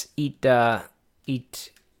types eat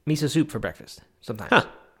miso soup for breakfast sometimes. Huh.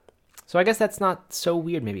 So I guess that's not so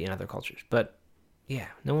weird maybe in other cultures, but yeah,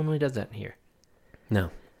 no one really does that here. No.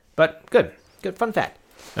 But good fun fact.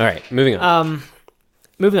 All right, moving on.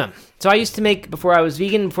 Moving on. So I used to make, before I was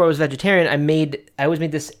vegan, before I was vegetarian, I always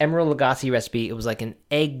made this Emerald Lagasse recipe. It was like an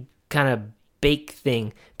egg kind of bake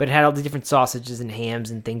thing, but it had all the different sausages and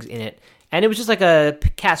hams and things in it. And it was just like a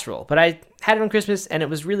casserole, but I had it on Christmas and it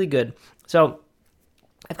was really good. So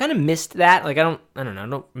I've kind of missed that. Like I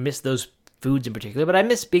don't miss those foods in particular, but I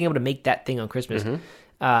miss being able to make that thing on Christmas.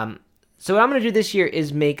 Mm-hmm. So what I'm going to do this year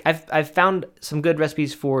is I've found some good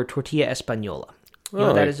recipes for tortilla española. You know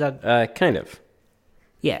what that is, Doug? Kind of.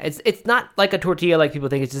 Yeah, it's not like a tortilla like people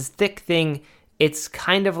think. It's this thick thing. It's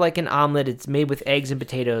kind of like an omelet. It's made with eggs and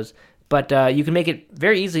potatoes, but you can make it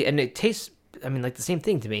very easily, and it tastes, like the same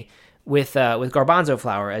thing to me, with garbanzo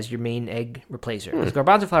flour as your main egg replacer. Because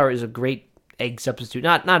garbanzo flour is a great egg substitute.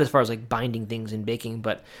 Not as far as like binding things in baking,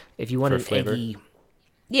 but if you want an flavor. Eggy,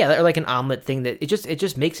 yeah, or like an omelet thing that it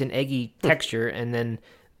just makes an eggy texture, and then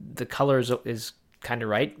the color is kind of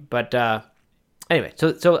right, but. Anyway,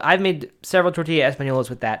 so I've made several tortilla españolas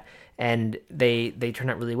with that, and they turn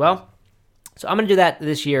out really well. So I'm going to do that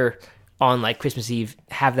this year on like Christmas Eve,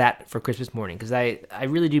 have that for Christmas morning, because I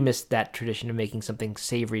really do miss that tradition of making something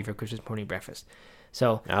savory for Christmas morning breakfast.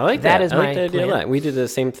 So I like that. Is I my like that idea a plan. lot. We did the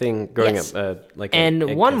same thing growing up.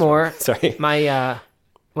 And one more. Sorry. My,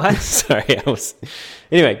 what? Sorry,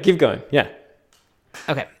 Anyway, keep going. Yeah.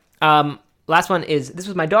 Okay. Last one this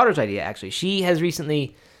was my daughter's idea, actually. She has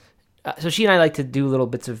recently... so she and I like to do little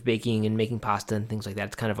bits of baking and making pasta and things like that.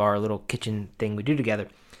 It's kind of our little kitchen thing we do together.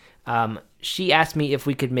 She asked me if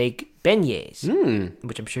we could make beignets,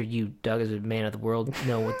 which I'm sure you, Doug, as a man of the world,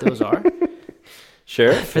 know what those are.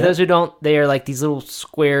 Sure. For those who don't, they are like these little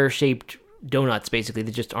square-shaped donuts, basically.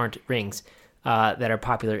 They just aren't rings, that are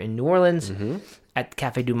popular in New Orleans. Mm-hmm. At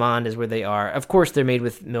Café du Monde is where they are. Of course, they're made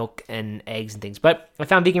with milk and eggs and things. But I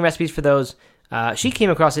found vegan recipes for those. She came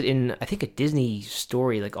across it in, I think, a Disney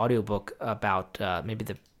story, like audiobook about maybe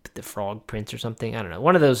the Frog Prince or something. I don't know.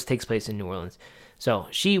 One of those takes place in New Orleans. So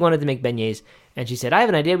she wanted to make beignets, and she said, I have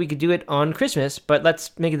an idea. We could do it on Christmas, but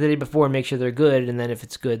let's make it the day before and make sure they're good, and then if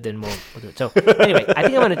it's good, then we'll do it. So anyway, I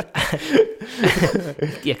think I'm going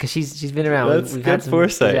to... Yeah, because she's been around. That's good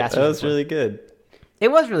foresight. That was really good.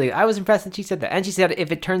 It was really... I was impressed that she said that. And she said,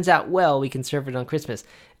 if it turns out well, we can serve it on Christmas.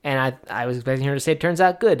 And I was expecting her to say, it turns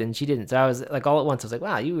out good, and she didn't. So I was like, all at once, I was like,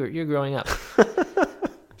 wow, you're growing up.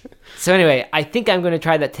 So anyway, I think I'm going to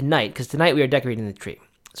try that tonight, because tonight we are decorating the tree.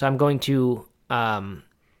 So I'm going to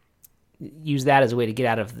use that as a way to get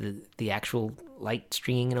out of the actual light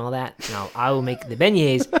stringing and all that. And I will make the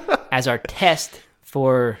beignets as our test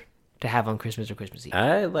to have on Christmas or Christmas Eve.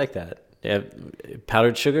 I like that. Yeah,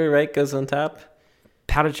 powdered sugar, right, goes on top.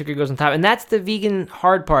 Powdered sugar goes on top, and that's the vegan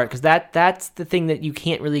hard part, because that's the thing that you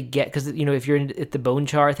can't really get, because if you're at the bone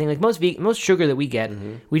char thing, like most sugar that we get,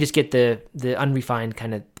 we just get the unrefined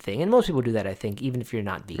kind of thing, and most people do that, I think, even if you're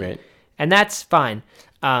not vegan, right? And that's fine.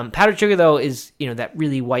 Powdered sugar though is that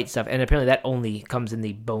really white stuff, and apparently that only comes in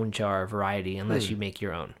the bone char variety unless you make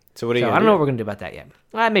your own. So what are you? I don't know what we're gonna do about that yet.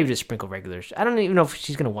 Maybe just sprinkle regular. I don't even know if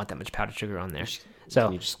she's gonna want that much powdered sugar on there,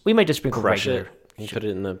 so we might just sprinkle regular. You put it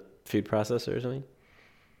in the food processor or something.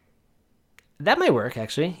 That might work,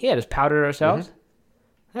 actually. Yeah, just powder it ourselves. Mm-hmm.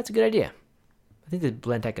 That's a good idea. I think the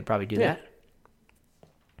Blendtec could probably do that.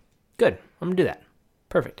 Good. I'm going to do that.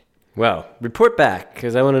 Perfect. Well, report back,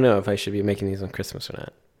 because I want to know if I should be making these on Christmas or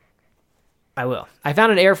not. I will. I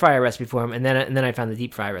found an air fryer recipe for them, and then I found the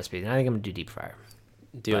deep fry recipe. And I think I'm gonna do deep fryer.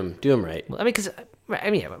 Do them right. Well, I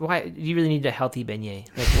mean, why do you really need a healthy beignet?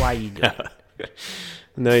 Like, why are you doing it?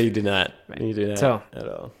 No, you do not. Right. You do not So- at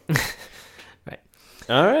all. Right.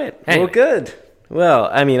 All right. Anyway. Well, good. Well,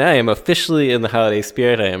 I mean, I am officially in the holiday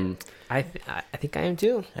spirit. I think I am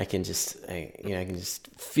too. I can just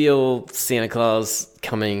feel Santa Claus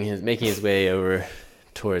coming, making his way over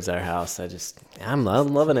towards our house. I'm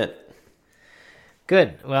loving it.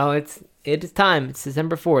 Good. Well, it is time. It's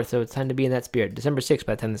December 4th, so it's time to be in that spirit. December 6th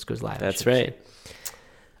by the time this goes live. That's right.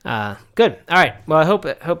 Good. All right. Well, I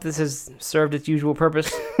hope this has served its usual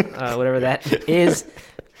purpose, whatever that is.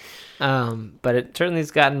 But it certainly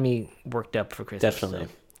has gotten me worked up for Christmas. Definitely.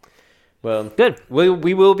 So. Well, Good.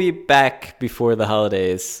 We will be back before the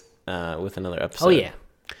holidays with another episode. Oh yeah.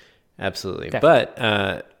 Absolutely. Definitely.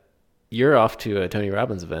 But you're off to a Tony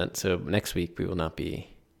Robbins event, so next week we will not be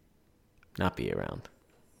around.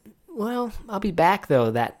 Well, I'll be back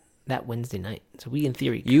though that Wednesday night. So we, in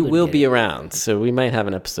theory, You could will get be it. around, so we might have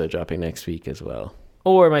an episode dropping next week as well.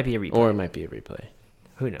 Or it might be a replay. Or it might be a replay.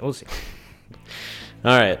 Who knows? We'll see.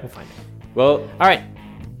 All right. We'll find out. Well, All right.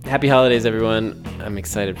 happy holidays, everyone. I'm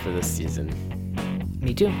excited for this season.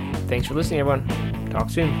 Me too. Thanks for listening, everyone. Talk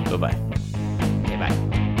soon. Bye-bye.